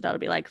some coaches that'll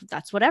be like,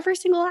 that's what every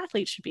single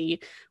athlete should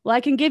be. Well,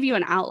 I can give you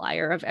an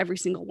outlier of every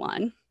single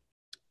one.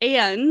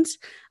 And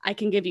I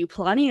can give you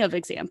plenty of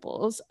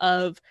examples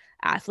of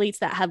athletes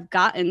that have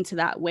gotten to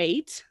that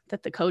weight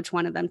that the coach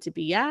wanted them to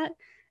be at.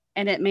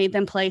 And it made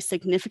them play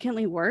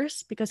significantly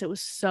worse because it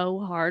was so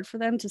hard for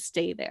them to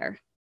stay there.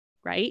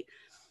 Right.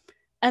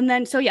 And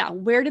then, so yeah,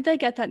 where did they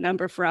get that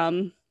number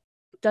from?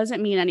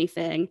 Doesn't mean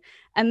anything.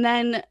 And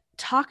then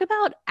talk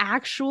about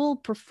actual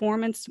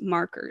performance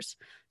markers.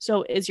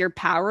 So is your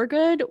power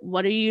good?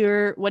 What are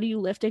you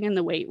lifting in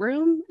the weight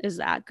room? Is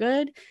that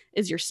good?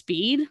 Is your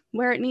speed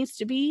where it needs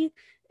to be?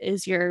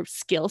 Is your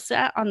skill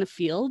set on the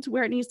field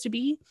where it needs to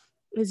be?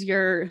 Is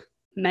your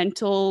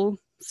mental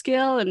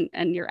skill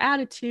and your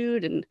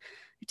attitude and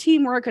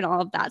teamwork and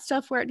all of that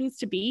stuff where it needs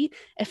to be?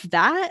 If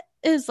that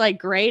is like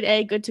grade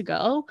A, good to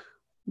go,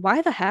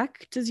 why the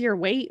heck does your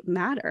weight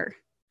matter?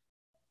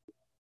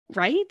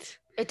 Right?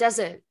 It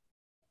doesn't.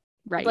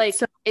 Right. Like,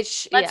 so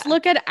let's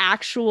look at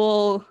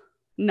actual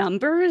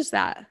numbers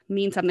that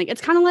mean something.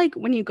 It's kind of like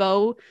when you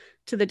go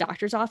to the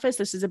doctor's office.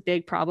 This is a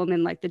big problem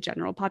in like the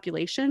general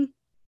population,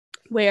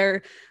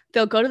 where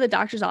they'll go to the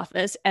doctor's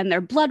office and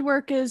their blood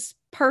work is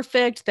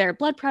perfect. Their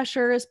blood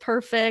pressure is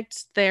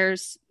perfect.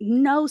 There's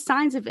no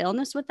signs of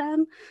illness with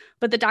them,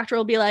 but the doctor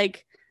will be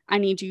like, I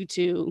need you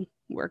to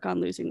work on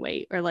losing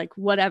weight, or like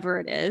whatever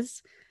it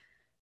is.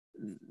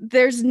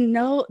 There's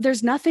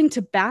nothing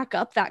to back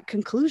up that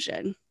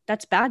conclusion.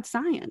 That's bad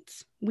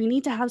science. We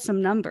need to have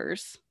some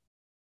numbers.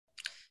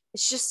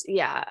 It's just,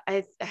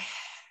 I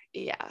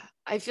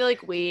feel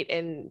like weight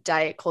and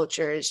diet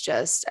culture is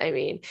just, I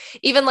mean,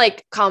 even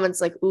like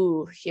comments like,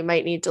 ooh, you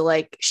might need to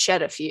like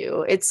shed a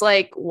few. It's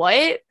like,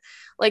 what?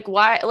 Like,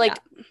 why? Like,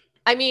 yeah.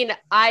 I mean,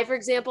 for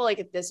example, like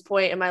at this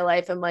point in my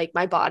life, I'm like,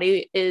 my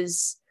body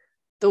is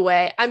the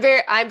way I'm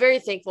very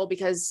thankful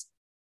because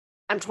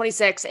I'm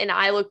 26 and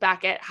I look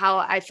back at how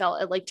I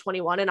felt at like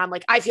 21 and I'm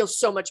like, I feel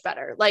so much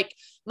better. Like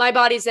my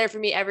body's there for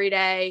me every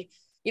day.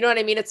 You know what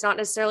I mean? It's not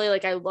necessarily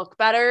like I look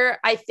better.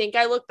 I think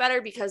I look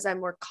better because I'm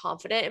more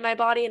confident in my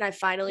body. And I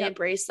finally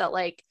embraced that,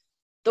 like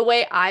the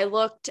way I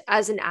looked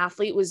as an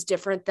athlete was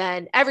different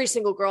than every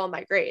single girl in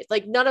my grade.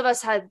 Like none of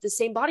us had the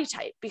same body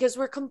type because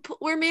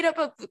we're made up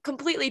of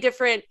completely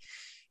different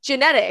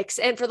genetics.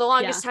 And for the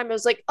longest time, I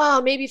was like,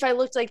 oh, maybe if I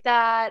looked like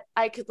that,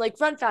 I could like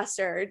run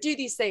faster or do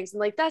these things. And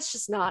like, that's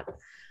just not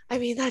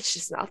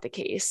the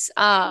case.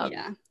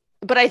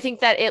 But I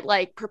think that it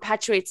like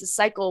perpetuates a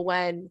cycle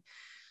when,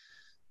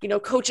 you know,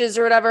 coaches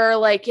or whatever,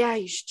 like, yeah,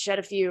 you should shed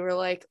a few, or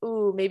like,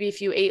 ooh, maybe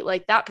if you ate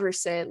like that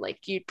person,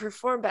 like you'd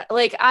perform better.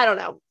 Like, I don't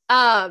know.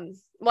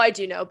 Well, I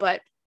do know,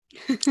 but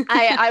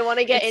I want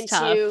to get into,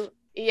 tough.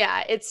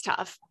 Yeah, it's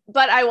tough,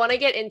 but I want to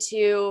get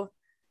into,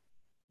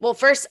 well,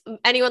 first,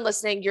 anyone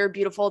listening, you're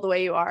beautiful the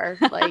way you are,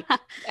 like,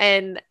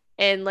 and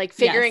like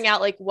figuring out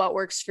like what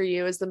works for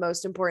you is the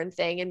most important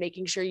thing, and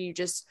making sure you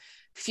just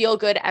feel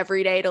good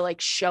every day to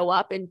like show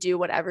up and do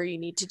whatever you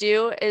need to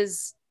do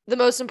is the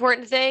most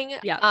important thing.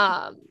 Yeah.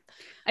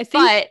 I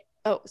think,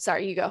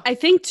 sorry, you go. I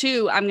think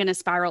too, I'm going to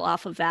spiral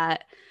off of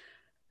that.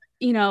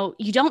 You know,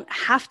 you don't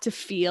have to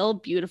feel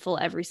beautiful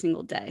every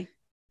single day.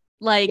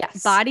 Like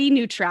body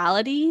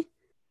neutrality,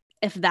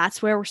 if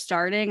that's where we're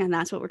starting and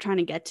that's what we're trying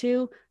to get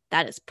to,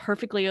 that is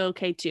perfectly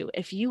okay too.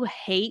 If you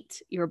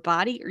hate your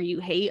body or you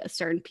hate a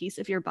certain piece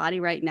of your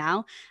body right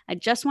now, I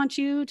just want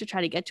you to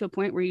try to get to a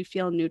point where you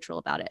feel neutral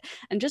about it.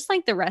 And just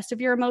like the rest of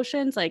your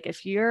emotions, like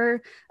if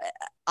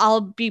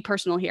I'll be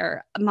personal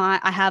here.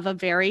 I have a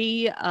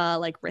very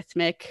like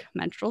rhythmic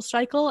menstrual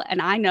cycle.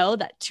 And I know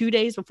that 2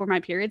 days before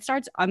my period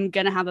starts, I'm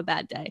going to have a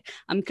bad day.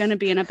 I'm going to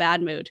be in a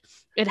bad mood.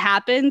 It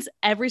happens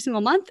every single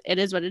month. It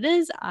is what it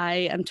is.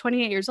 I am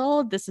 28 years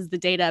old. This is the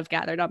data I've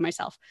gathered on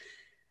myself.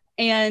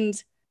 And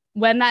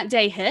when that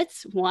day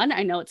hits, one,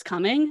 I know it's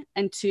coming.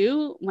 And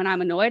two, when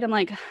I'm annoyed, I'm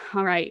like,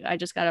 all right, I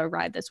just got to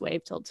ride this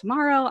wave till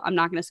tomorrow. I'm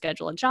not going to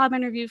schedule a job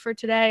interview for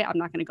today. I'm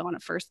not going to go on a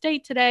first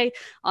date today,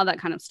 all that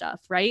kind of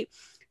stuff, right?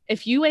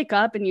 If you wake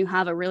up and you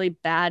have a really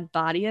bad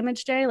body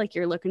image day, like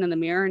you're looking in the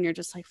mirror and you're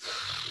just like,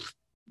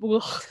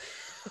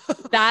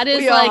 that is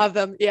we all have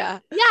them.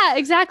 Yeah. Yeah,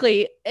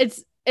 exactly.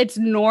 It's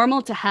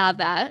normal to have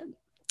that.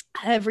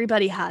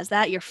 Everybody has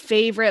that. Your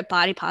favorite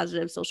body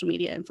positive social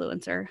media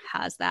influencer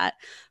has that.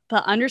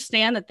 But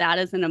understand that that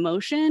is an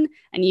emotion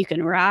and you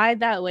can ride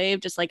that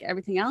wave just like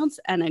everything else.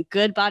 And a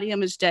good body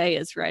image day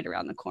is right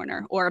around the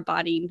corner, or a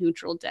body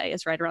neutral day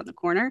is right around the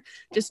corner.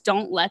 Just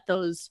don't let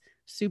those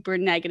super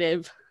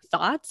negative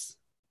thoughts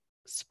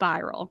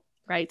spiral,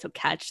 right? So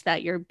catch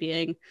that you're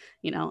being,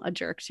 a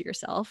jerk to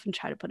yourself and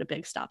try to put a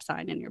big stop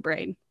sign in your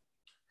brain.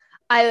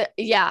 I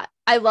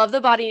love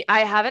the body.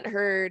 I haven't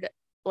heard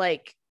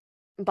like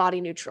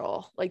body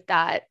neutral like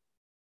that.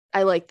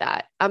 I like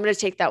that. I'm going to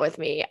take that with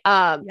me.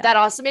 That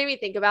also made me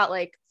think about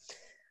like,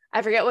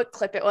 I forget what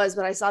clip it was,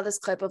 but I saw this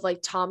clip of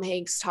like Tom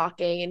Hanks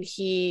talking, and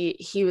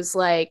he was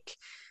like,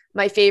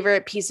 my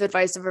favorite piece of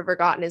advice I've ever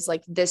gotten is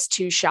like, this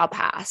too shall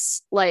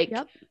pass. Like,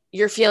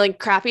 you're feeling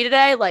crappy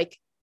today. Like,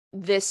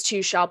 this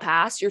too shall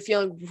pass. You're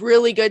feeling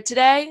really good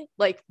today.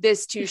 Like,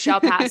 this too shall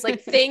pass.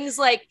 Like, things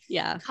like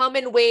come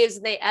in waves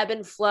and they ebb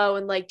and flow,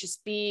 and like,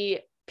 just be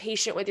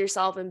patient with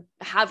yourself and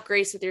have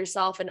grace with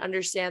yourself and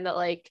understand that,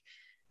 like,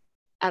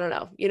 I don't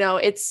know,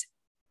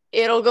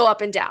 it'll go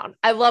up and down.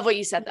 I love what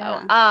you said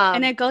though.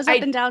 And it goes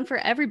up and down for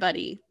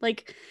everybody.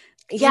 Like,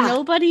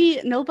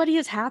 nobody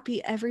is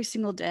happy every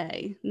single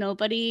day.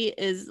 Nobody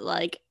is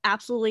like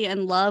absolutely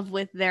in love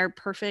with their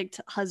perfect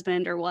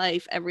husband or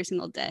wife every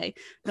single day.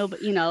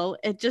 Nobody,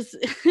 it just,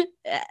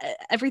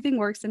 everything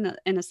works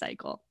in a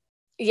cycle.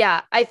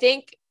 Yeah. I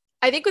think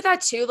with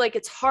that too, like,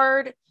 it's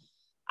hard.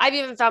 I've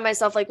even found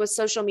myself like with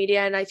social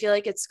media, and I feel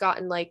like it's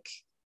gotten like,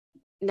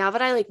 now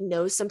that I like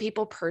know some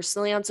people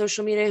personally on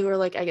social media who are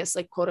like, I guess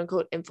like quote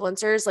unquote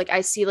influencers, like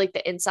I see like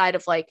the inside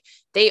of like,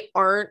 they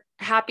aren't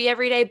happy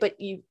every day, but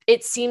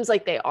it seems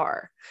like they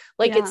are.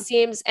 Like, it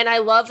seems, and I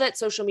love that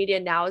social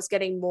media now is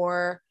getting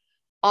more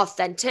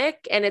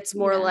authentic, and it's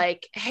more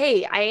like,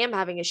 hey, I am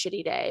having a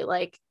shitty day.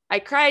 Like, I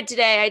cried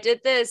today, I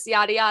did this,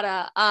 yada,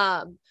 yada.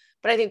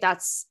 But I think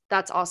that's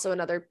also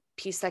another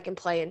piece that can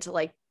play into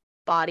like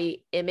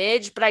body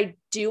image. But I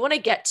do want to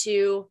get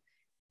to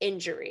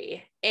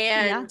injury,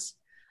 and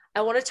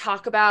I want to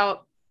talk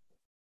about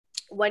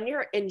when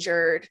you're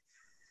injured,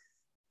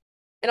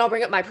 and I'll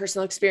bring up my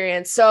personal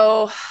experience.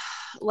 So,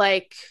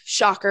 like,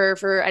 shocker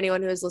for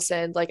anyone who has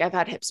listened, like, I've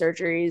had hip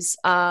surgeries.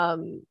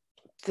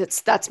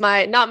 That's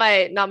not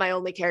my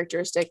only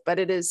characteristic, but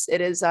it is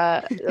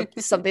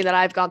something that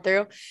I've gone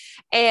through.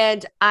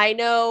 And I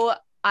know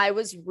I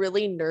was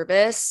really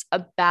nervous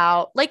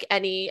about, like,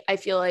 I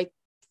feel like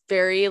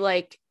very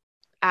like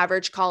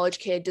average college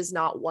kid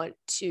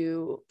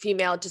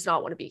female does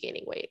not want to be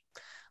gaining weight.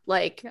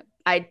 Like,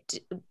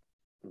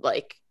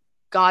 like,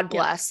 God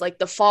bless, like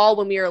the fall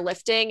when we were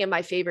lifting and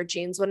my favorite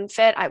jeans wouldn't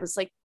fit, I was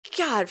like,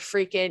 God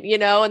freaking,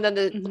 and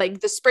then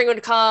like the spring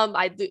would come,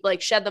 I'd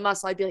like shed the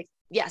muscle, I'd be like,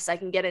 yes, I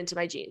can get into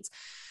my jeans.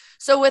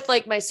 So with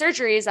like my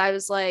surgeries, I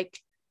was like,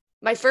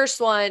 my first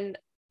one,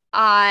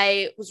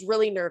 I was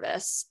really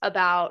nervous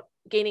about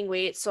gaining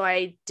weight. So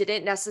I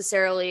didn't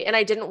necessarily, and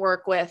I didn't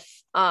work with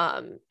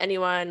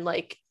anyone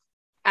like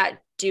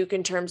at Duke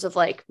in terms of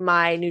like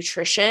my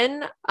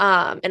nutrition.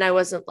 And I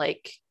wasn't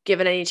like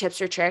given any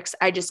tips or tricks.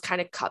 I just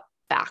kind of cut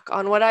back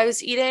on what I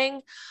was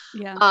eating.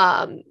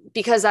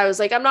 Because I was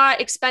like, I'm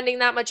not expending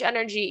that much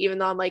energy, even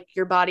though I'm like,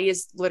 your body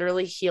is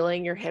literally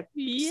healing your hip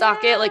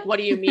socket. Like, what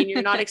do you mean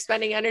you're not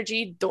expending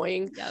energy?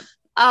 Doing.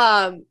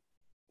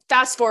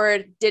 Fast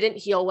forward, didn't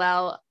heal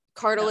well.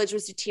 Cartilage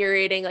was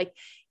deteriorating, like,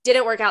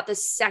 didn't work out. The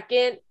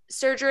second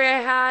surgery I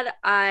had,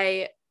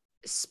 I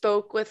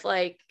spoke with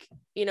like,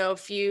 a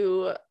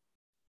few,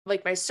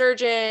 like my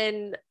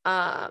surgeon,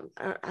 I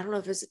don't know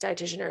if it was a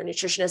dietitian or a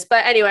nutritionist,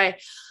 but anyway,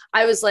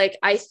 I was like,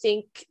 I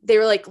think they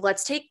were like,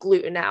 let's take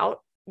gluten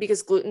out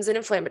because gluten's an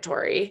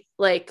inflammatory,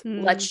 like,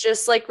 let's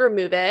just like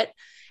remove it.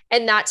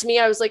 And that to me,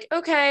 I was like,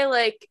 okay,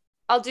 like,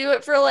 I'll do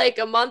it for like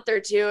a month or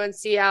two and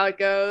see how it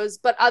goes.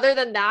 But other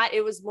than that,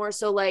 it was more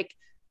so like,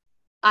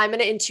 I'm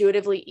going to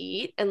intuitively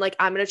eat, and like,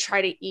 I'm going to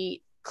try to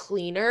eat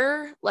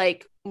cleaner,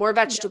 like more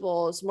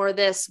vegetables, more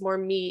this, more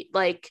meat,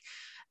 like,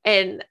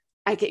 and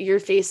I get, your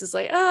face is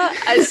like,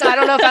 so I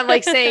don't know if I'm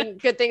like saying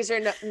good things or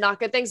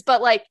not good things,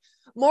 but like,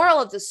 moral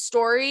of the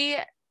story,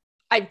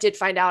 I did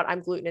find out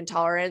I'm gluten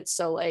intolerant.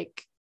 So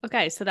like,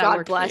 okay, so that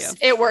God bless,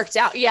 it worked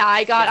out. Yeah,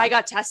 I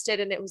got tested,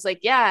 and it was like,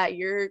 yeah,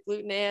 you're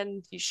gluten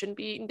and you shouldn't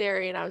be eating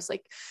dairy. And I was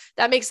like,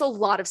 that makes a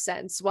lot of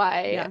sense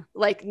why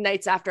like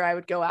nights after I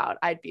would go out,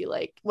 I'd be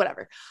like,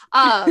 whatever.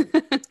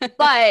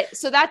 But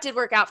so that did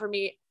work out for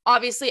me.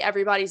 Obviously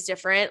everybody's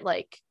different,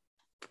 like,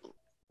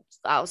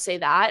 I'll say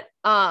that.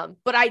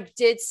 But I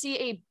did see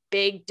a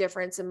big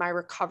difference in my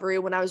recovery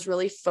when I was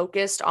really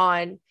focused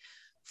on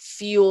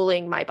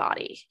fueling my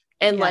body.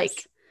 And like,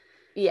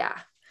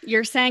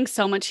 you're saying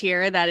so much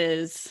here that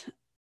is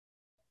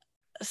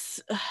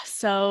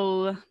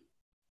so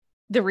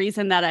the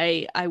reason that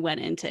I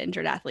went into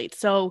injured athletes.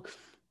 So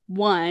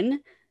one,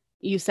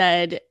 you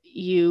said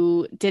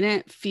you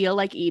didn't feel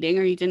like eating,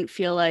 or you didn't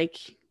feel like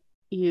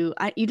you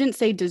didn't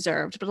say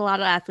deserved, but a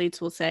lot of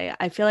athletes will say,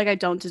 I feel like I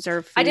don't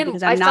deserve food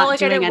because I'm not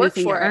doing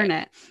anything to earn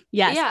it.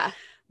 Yes. Yeah.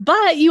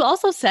 But you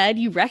also said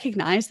you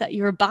recognize that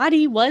your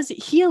body was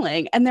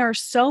healing. And there are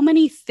so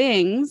many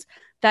things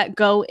that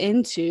go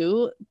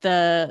into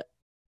the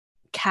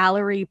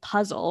calorie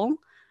puzzle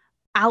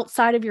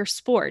outside of your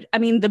sport. I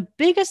mean, the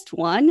biggest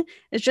one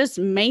is just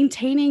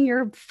maintaining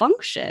your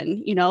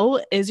function. You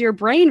know, is your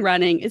brain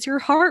running? Is your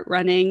heart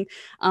running?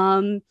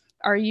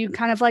 Are you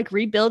kind of like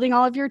rebuilding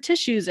all of your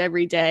tissues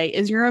every day?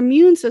 Is your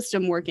immune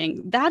system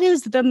working? That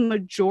is the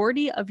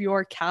majority of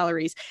your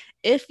calories.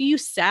 If you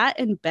sat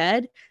in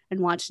bed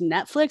and watched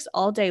Netflix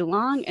all day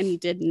long and you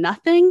did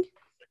nothing,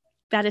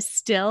 that is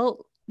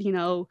still, you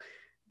know,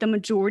 the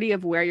majority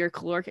of where your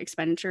caloric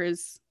expenditure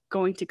is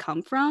going to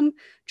come from,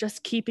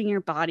 just keeping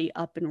your body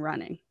up and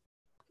running.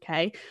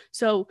 Okay.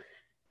 So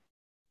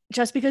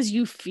just because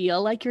you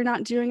feel like you're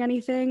not doing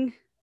anything,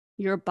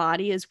 your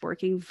body is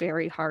working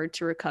very hard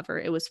to recover.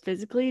 It was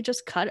physically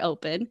just cut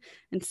open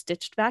and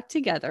stitched back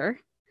together.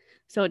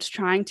 So it's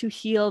trying to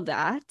heal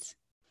that.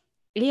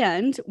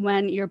 And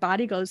when your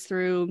body goes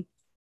through,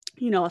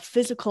 you know, a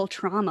physical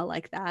trauma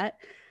like that,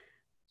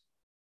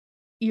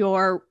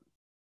 your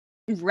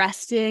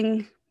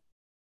resting,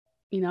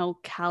 you know,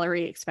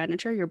 calorie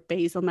expenditure, your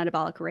basal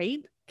metabolic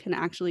rate can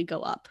actually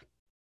go up.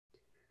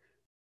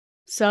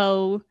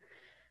 So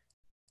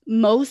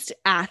most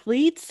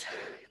athletes,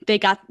 they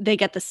get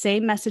the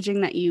same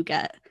messaging that you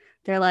get.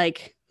 They're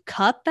like,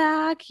 cut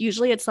back.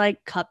 Usually it's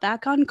like cut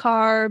back on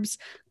carbs,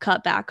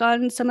 cut back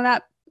on some of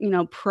that, you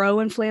know,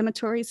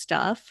 pro-inflammatory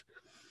stuff.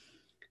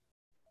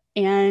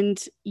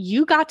 And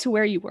you got to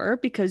where you were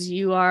because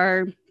you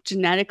are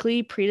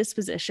genetically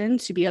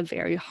predispositioned to be a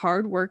very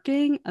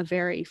hardworking, a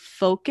very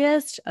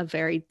focused, a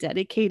very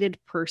dedicated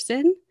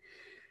person.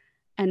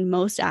 And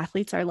most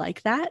athletes are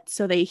like that.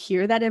 So they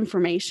hear that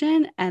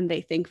information and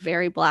they think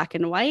very black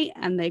and white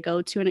and they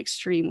go to an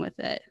extreme with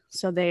it.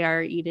 So they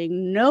are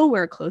eating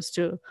nowhere close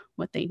to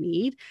what they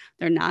need.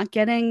 They're not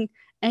getting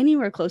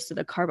anywhere close to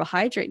the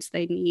carbohydrates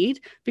they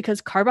need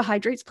because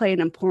carbohydrates play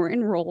an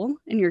important role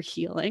in your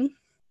healing.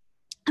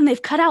 And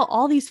they've cut out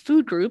all these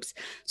food groups.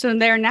 So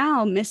they're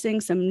now missing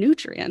some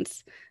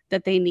nutrients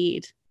that they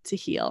need to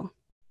heal.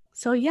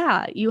 So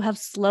yeah, you have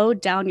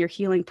slowed down your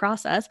healing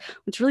process,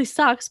 which really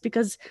sucks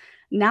because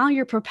now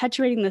you're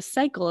perpetuating this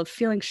cycle of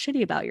feeling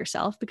shitty about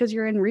yourself because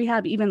you're in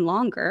rehab even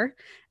longer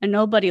and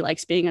nobody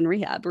likes being in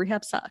rehab.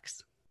 Rehab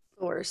sucks.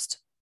 The worst.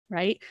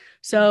 Right?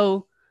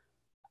 So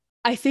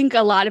I think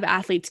a lot of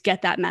athletes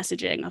get that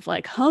messaging of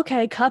like,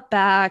 okay, cut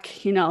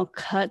back, you know,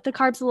 cut the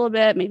carbs a little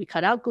bit, maybe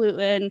cut out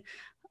gluten.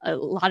 A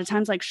lot of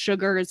times like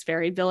sugar is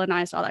very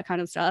villainized, all that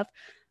kind of stuff.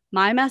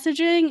 My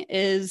messaging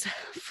is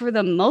for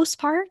the most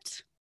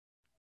part,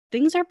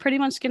 things are pretty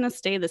much going to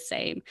stay the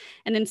same.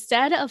 And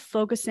instead of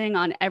focusing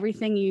on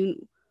everything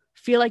you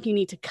feel like you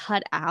need to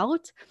cut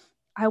out,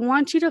 I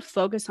want you to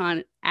focus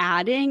on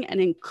adding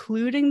and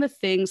including the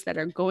things that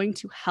are going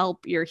to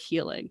help your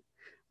healing.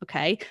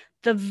 Okay.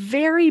 The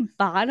very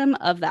bottom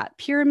of that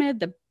pyramid,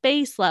 the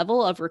base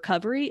level of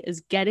recovery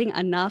is getting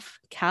enough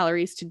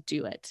calories to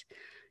do it.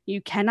 You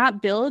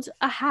cannot build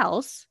a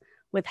house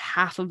with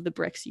half of the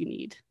bricks you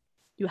need.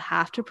 You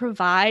have to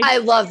provide. I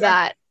love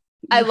that.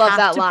 I love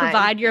that line.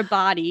 Provide your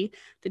body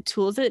the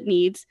tools it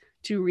needs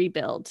to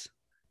rebuild.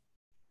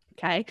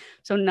 Okay.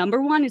 So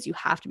number one is you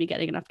have to be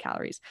getting enough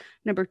calories.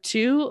 Number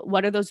two,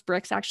 what are those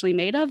bricks actually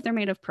made of? They're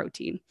made of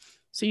protein.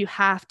 So you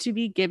have to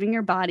be giving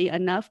your body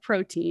enough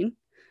protein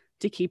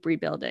to keep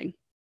rebuilding.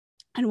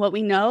 And what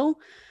we know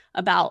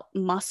about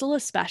muscle,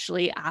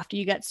 especially after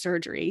you get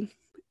surgery,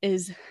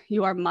 is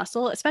your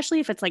muscle, especially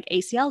if it's like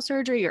ACL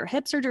surgery or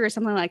hip surgery or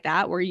something like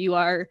that, where you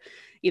are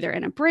either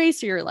in a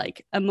brace or you're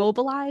like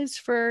immobilized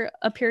for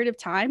a period of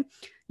time,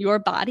 your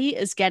body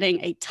is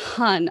getting a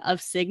ton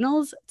of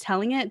signals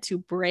telling it to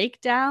break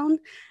down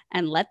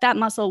and let that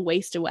muscle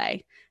waste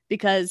away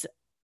because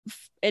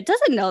it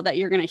doesn't know that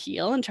you're going to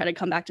heal and try to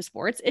come back to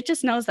sports. It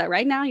just knows that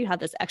right now you have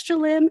this extra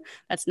limb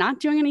that's not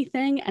doing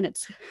anything and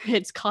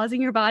it's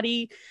causing your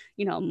body,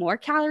 you know, more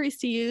calories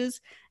to use.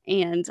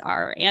 And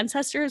our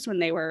ancestors, when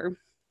they were,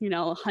 you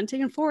know,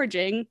 hunting and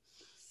foraging,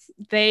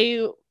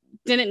 they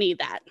didn't need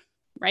that,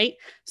 right?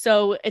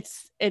 So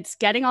it's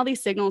getting all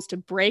these signals to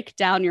break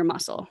down your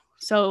muscle.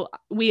 So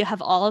we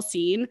have all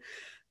seen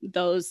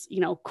those,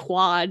 you know,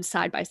 quad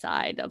side by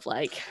side of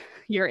like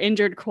your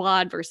injured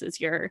quad versus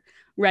your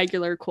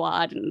regular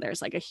quad. And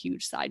there's like a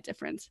huge side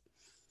difference.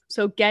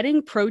 So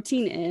getting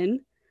protein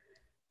in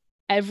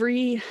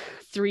every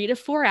 3 to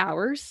 4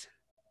 hours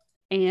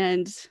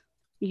and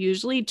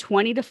usually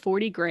 20 to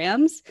 40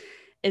 grams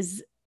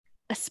is,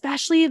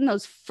 especially in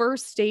those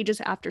first stages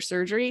after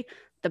surgery,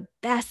 the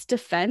best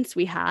defense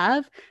we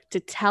have to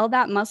tell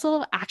that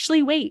muscle,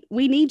 actually, wait,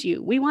 we need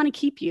you. We want to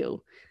keep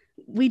you.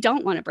 We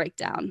don't want to break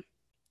down.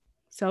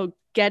 So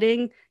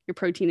getting your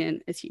protein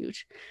in is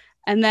huge.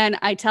 And then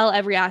I tell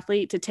every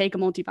athlete to take a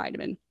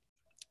multivitamin.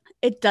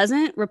 It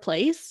doesn't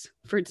replace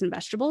fruits and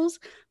vegetables,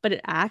 but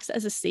it acts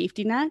as a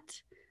safety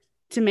net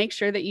to make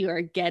sure that you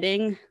are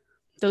getting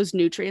those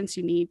nutrients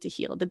you need to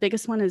heal. The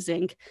biggest one is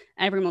zinc.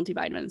 Every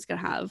multivitamin is going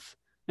to have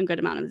a good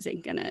amount of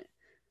zinc in it.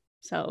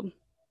 So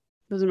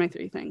those are my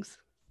 3 things.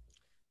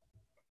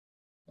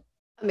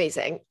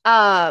 Amazing.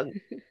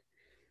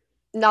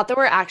 Not that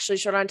we're actually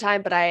short on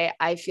time, but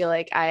I feel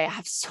like I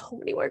have so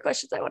many more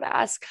questions I want to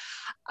ask.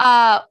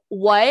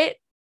 What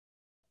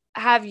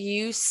have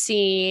you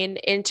seen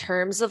in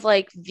terms of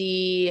like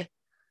the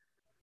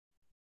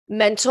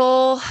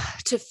mental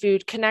to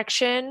food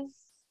connection?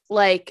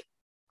 Like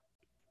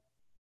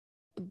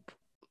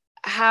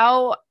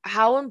how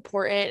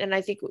important, and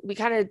I think we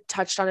kind of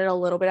touched on it a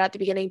little bit at the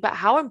beginning, but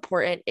how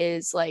important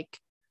is like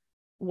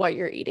what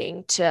you're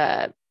eating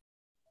to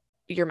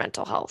your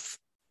mental health?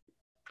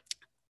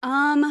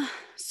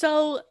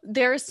 So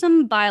there's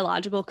some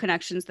biological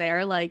connections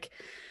there, like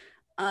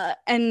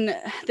and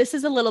this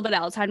is a little bit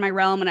outside my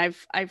realm, and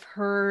I've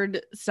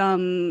heard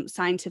some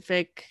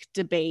scientific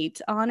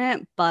debate on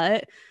it,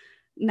 but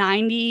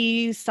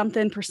 90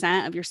 something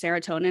percent of your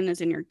serotonin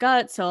is in your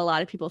gut. So a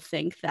lot of people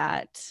think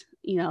that,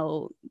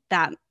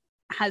 that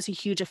has a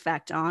huge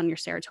effect on your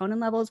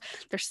serotonin levels.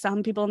 There's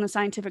some people in the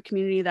scientific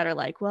community that are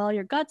like, well,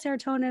 your gut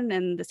serotonin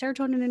and the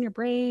serotonin in your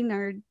brain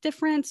are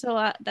different.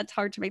 So that's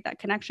hard to make that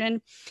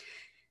connection.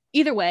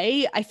 Either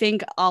way, I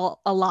think a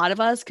lot of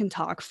us can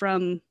talk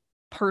from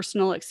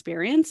personal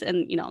experience,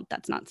 and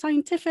that's not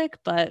scientific,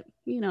 but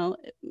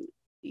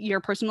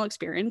your personal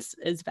experience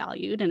is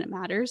valued and it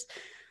matters.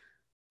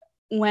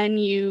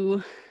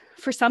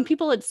 For some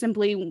people, it's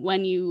simply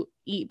when you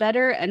eat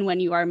better and when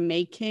you are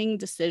making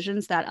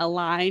decisions that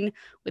align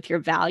with your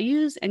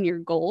values and your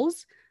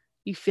goals,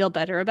 you feel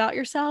better about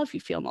yourself,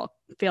 you feel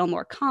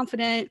more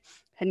confident,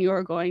 and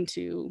you're going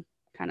to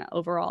kind of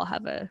overall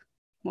have a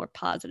more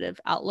positive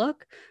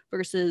outlook,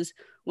 versus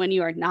when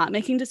you are not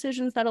making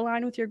decisions that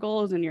align with your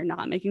goals and you're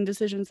not making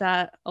decisions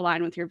that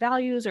align with your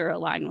values or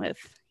align with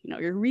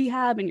your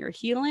rehab and your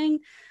healing.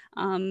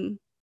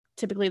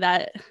 Typically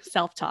that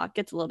self-talk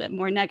gets a little bit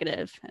more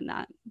negative, and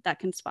that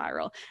can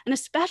spiral. And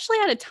especially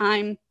at a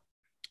time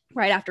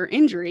right after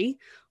injury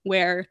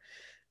where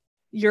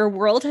your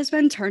world has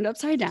been turned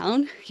upside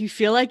down, you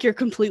feel like you're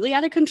completely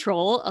out of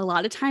control. A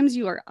lot of times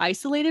you are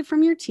isolated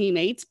from your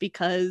teammates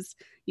because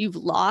you've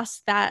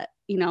lost that,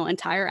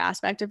 entire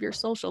aspect of your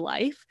social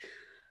life.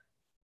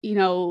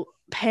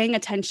 Paying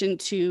attention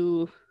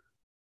to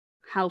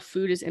how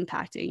food is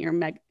impacting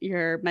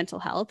your mental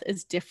health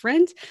is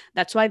different.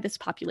 That's why this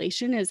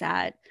population is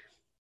at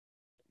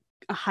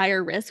a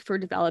higher risk for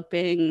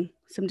developing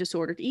some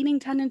disordered eating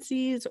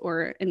tendencies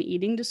or an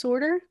eating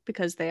disorder,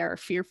 because they are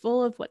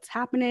fearful of what's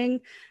happening.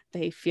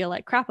 They feel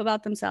like crap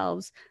about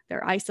themselves.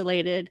 They're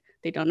isolated.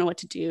 They don't know what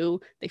to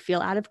do. They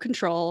feel out of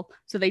control.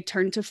 So they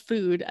turn to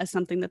food as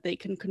something that they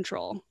can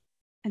control.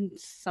 And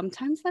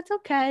sometimes that's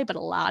okay, but a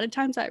lot of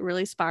times that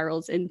really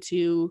spirals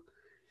into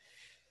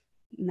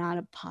not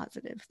a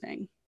positive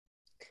thing.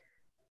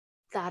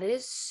 That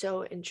is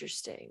so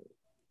interesting.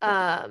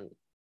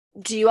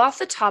 Do you, off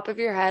the top of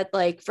your head,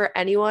 like for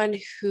anyone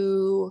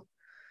who,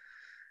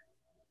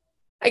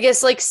 I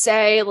guess, like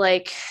say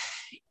like,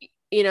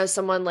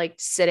 someone like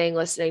sitting,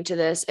 listening to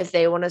this, if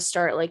they want to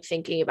start like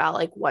thinking about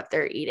like what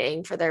they're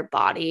eating for their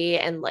body,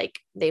 and like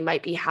they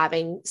might be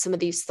having some of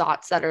these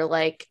thoughts that are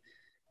like,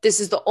 this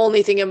is the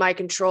only thing in my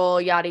control,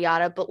 yada,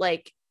 yada. But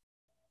like,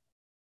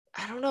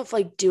 I don't know if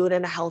like do it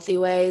in a healthy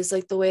way is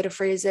like the way to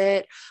phrase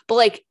it, but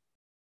like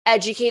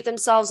educate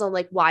themselves on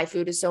like why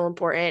food is so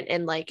important,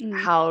 and like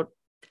how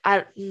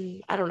I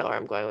don't know where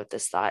I'm going with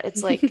this thought.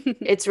 It's like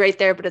it's right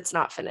there, but it's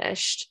not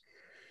finished.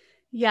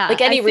 Yeah.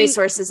 Like any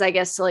resources, I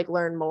guess, to like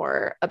learn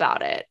more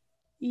about it.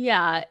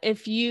 Yeah.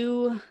 If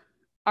you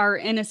are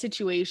in a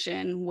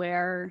situation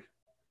where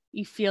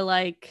you feel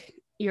like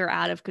you're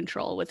out of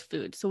control with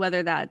food, so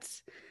whether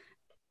that's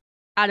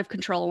out of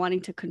control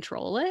wanting to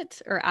control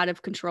it, or out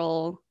of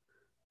control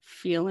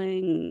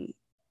feeling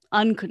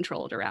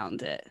uncontrolled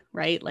around it,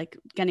 right? Like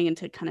getting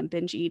into kind of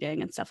binge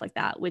eating and stuff like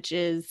that, which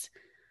is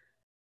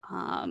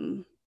I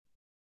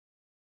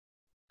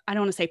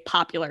don't want to say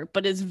popular,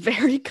 but is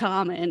very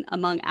common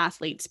among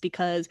athletes,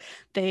 because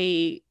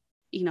they,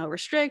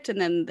 restrict and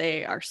then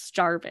they are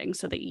starving.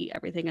 So they eat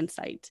everything in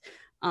sight.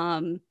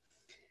 I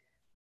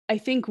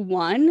think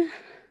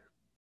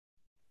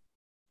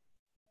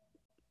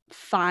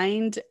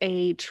find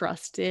a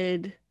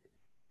trusted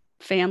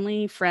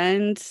family,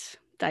 friend,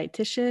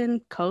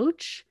 dietitian,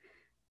 coach,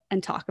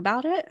 and talk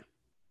about it.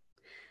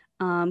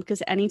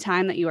 Because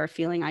anytime that you are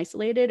feeling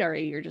isolated, or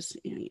you're just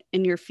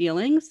in your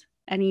feelings,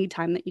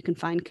 anytime that you can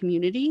find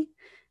community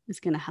is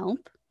going to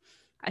help.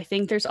 I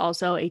think there's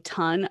also a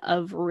ton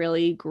of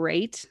really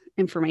great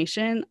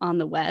information on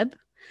the web.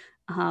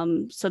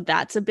 So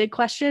that's a big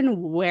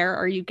question. Where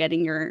are you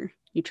getting your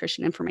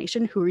nutrition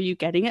information? Who are you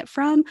getting it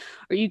from?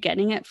 Are you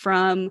getting it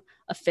from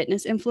a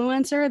fitness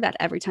influencer that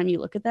every time you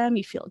look at them,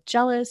 you feel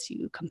jealous,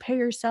 you compare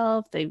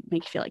yourself, they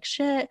make you feel like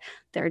shit,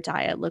 their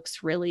diet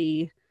looks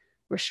really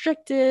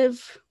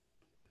restrictive,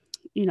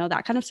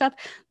 that kind of stuff?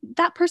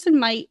 That person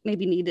might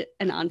maybe need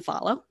an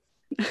unfollow.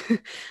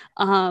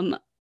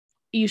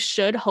 You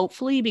should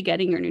hopefully be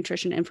getting your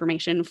nutrition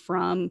information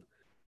from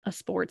a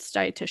sports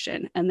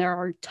dietitian. And there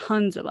are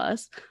tons of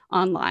us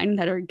online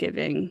that are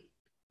giving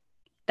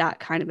that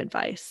kind of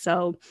advice.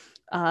 So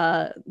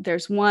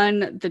There's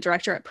one, the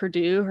director at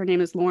Purdue, her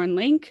name is Lauren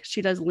Link.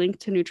 She does Link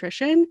to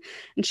Nutrition,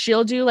 and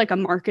she'll do like a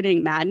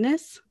marketing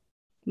madness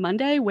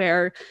Monday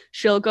where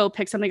she'll go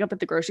pick something up at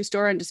the grocery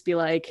store and just be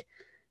like,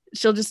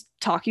 she'll just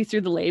talk you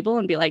through the label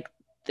and be like,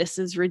 this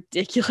is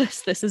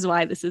ridiculous. This is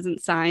why this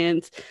isn't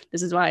science.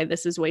 This is why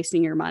this is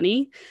wasting your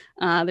money.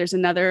 There's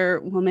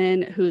another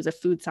woman who's a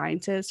food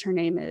scientist. Her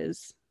name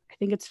is, I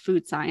think it's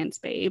Food Science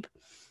Babe.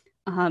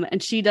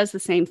 And she does the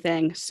same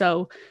thing.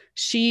 So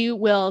she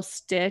will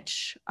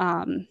stitch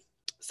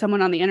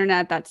someone on the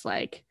internet that's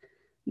like,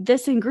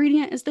 this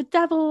ingredient is the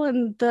devil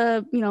and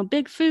the,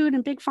 big food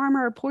and big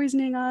pharma are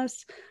poisoning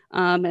us,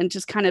 and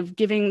just kind of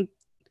giving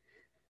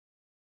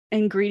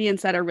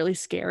ingredients that are really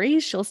scary.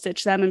 She'll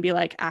stitch them and be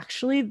like,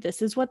 actually,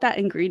 this is what that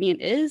ingredient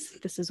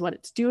is. This is what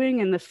it's doing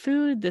in the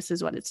food. This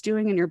is what it's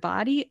doing in your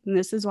body. And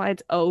this is why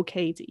it's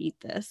okay to eat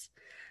this.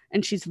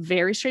 And she's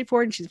very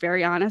straightforward and she's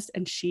very honest.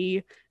 And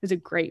she is a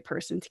great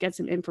person to get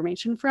some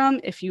information from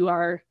if you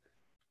are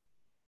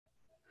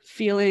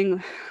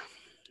feeling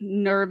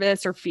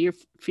nervous or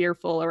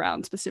fearful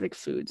around specific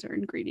foods or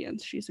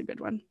ingredients. She's a good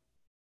one.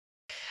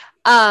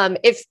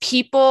 If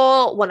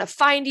people want to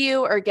find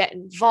you or get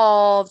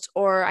involved,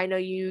 or I know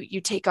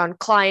you take on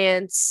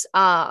clients,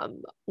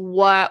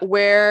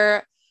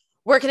 where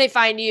can they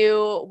find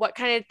you? What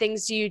kind of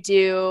things do you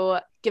do?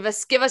 Give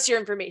us your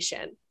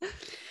information.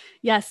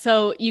 Yeah,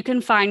 so you can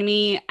find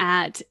me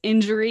at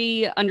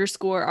injury_RD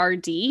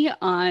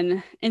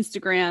on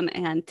Instagram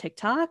and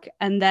TikTok.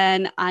 And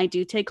then I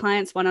do take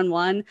clients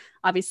one-on-one.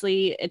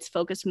 Obviously, it's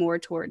focused more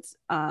towards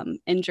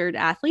injured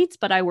athletes,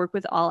 but I work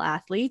with all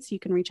athletes. You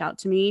can reach out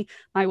to me.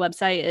 My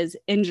website is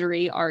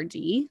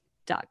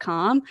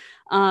injuryrd.com.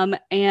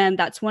 And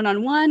that's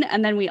one-on-one.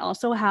 And then we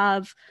also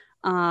have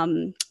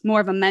more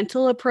of a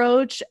mental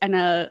approach and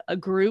a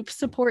group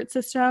support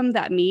system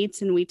that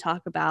meets, and we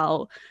talk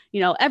about,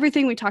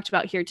 everything we talked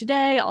about here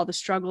today, all the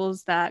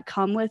struggles that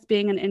come with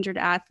being an injured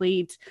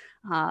athlete,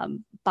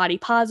 body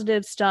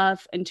positive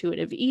stuff,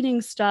 intuitive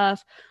eating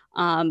stuff,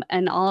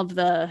 and all of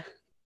the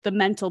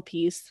mental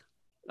piece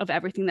of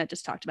everything that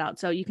just talked about.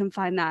 So you can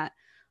find that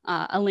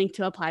a link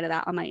to apply to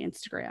that on my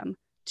Instagram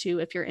too,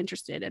 if you're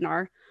interested in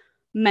our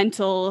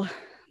mental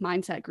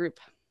mindset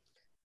group.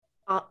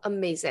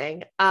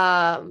 Amazing.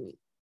 Wow.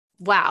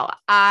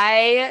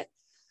 I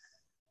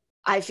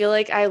feel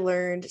like I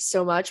learned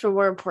so much, but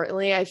more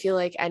importantly, I feel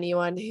like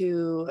anyone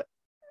who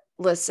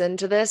listened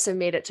to this and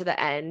made it to the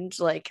end,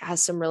 like,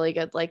 has some really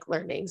good, like,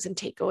 learnings and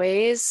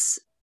takeaways,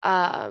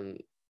 from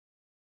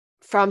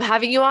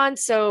having you on.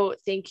 So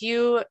thank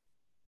you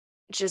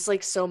just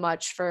like so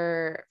much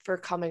for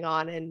coming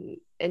on and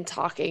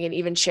talking and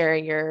even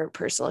sharing your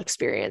personal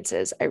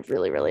experiences. I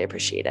really, really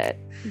appreciate it.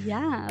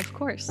 Yeah, of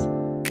course.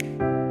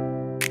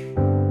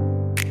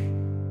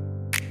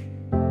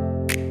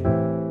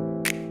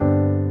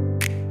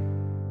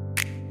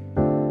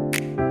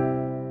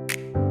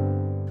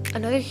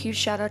 Another huge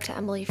shout out to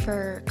Emily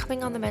for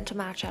coming on the Mental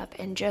Matchup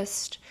and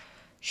just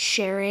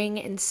sharing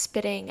and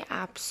spitting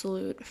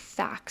absolute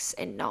facts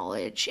and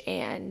knowledge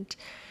and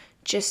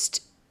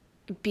just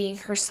being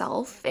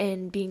herself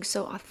and being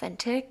so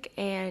authentic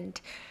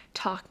and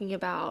talking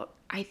about,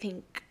 I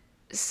think,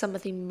 some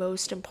of the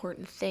most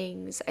important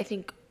things. I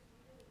think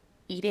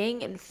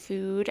eating and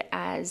food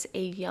as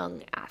a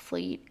young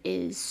athlete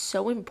is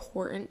so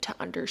important to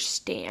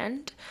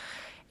understand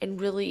and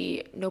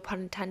really, no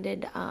pun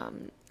intended,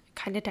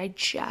 kind of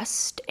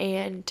digest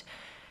and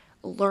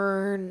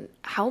learn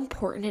how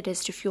important it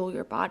is to fuel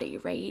your body,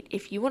 right?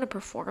 If you want to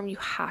perform, you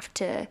have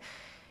to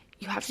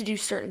do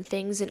certain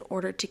things in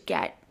order to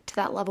get to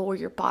that level where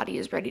your body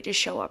is ready to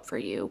show up for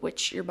you,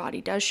 which your body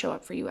does show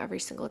up for you every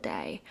single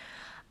day.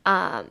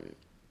 And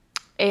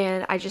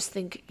I just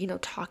think,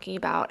 talking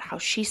about how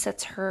she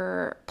sets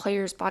her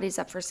players' bodies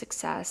up for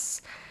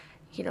success,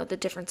 the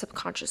different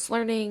subconscious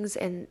learnings,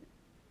 and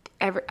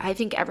I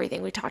think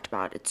everything we talked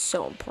about, it's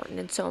so important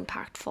and so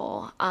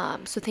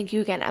impactful. So thank you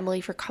again, Emily,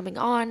 for coming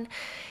on.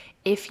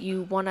 If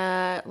you want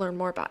to learn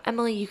more about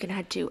Emily, you can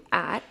head to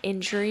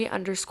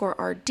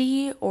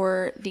 @injury_RD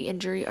or the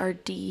Injury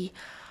RD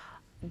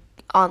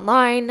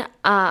online.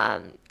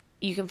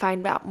 You can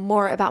find out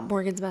more about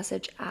Morgan's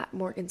Message at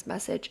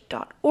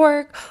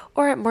morgansmessage.org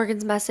or at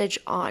Morgan's Message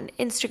on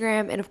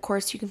Instagram. And of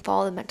course, you can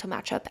follow The Mental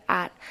Matchup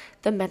at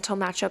The Mental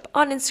Matchup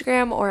on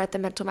Instagram or at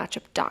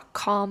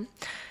thementalmatchup.com.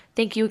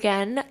 Thank you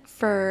again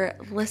for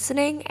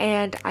listening,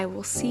 and I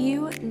will see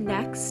you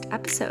next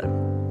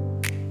episode.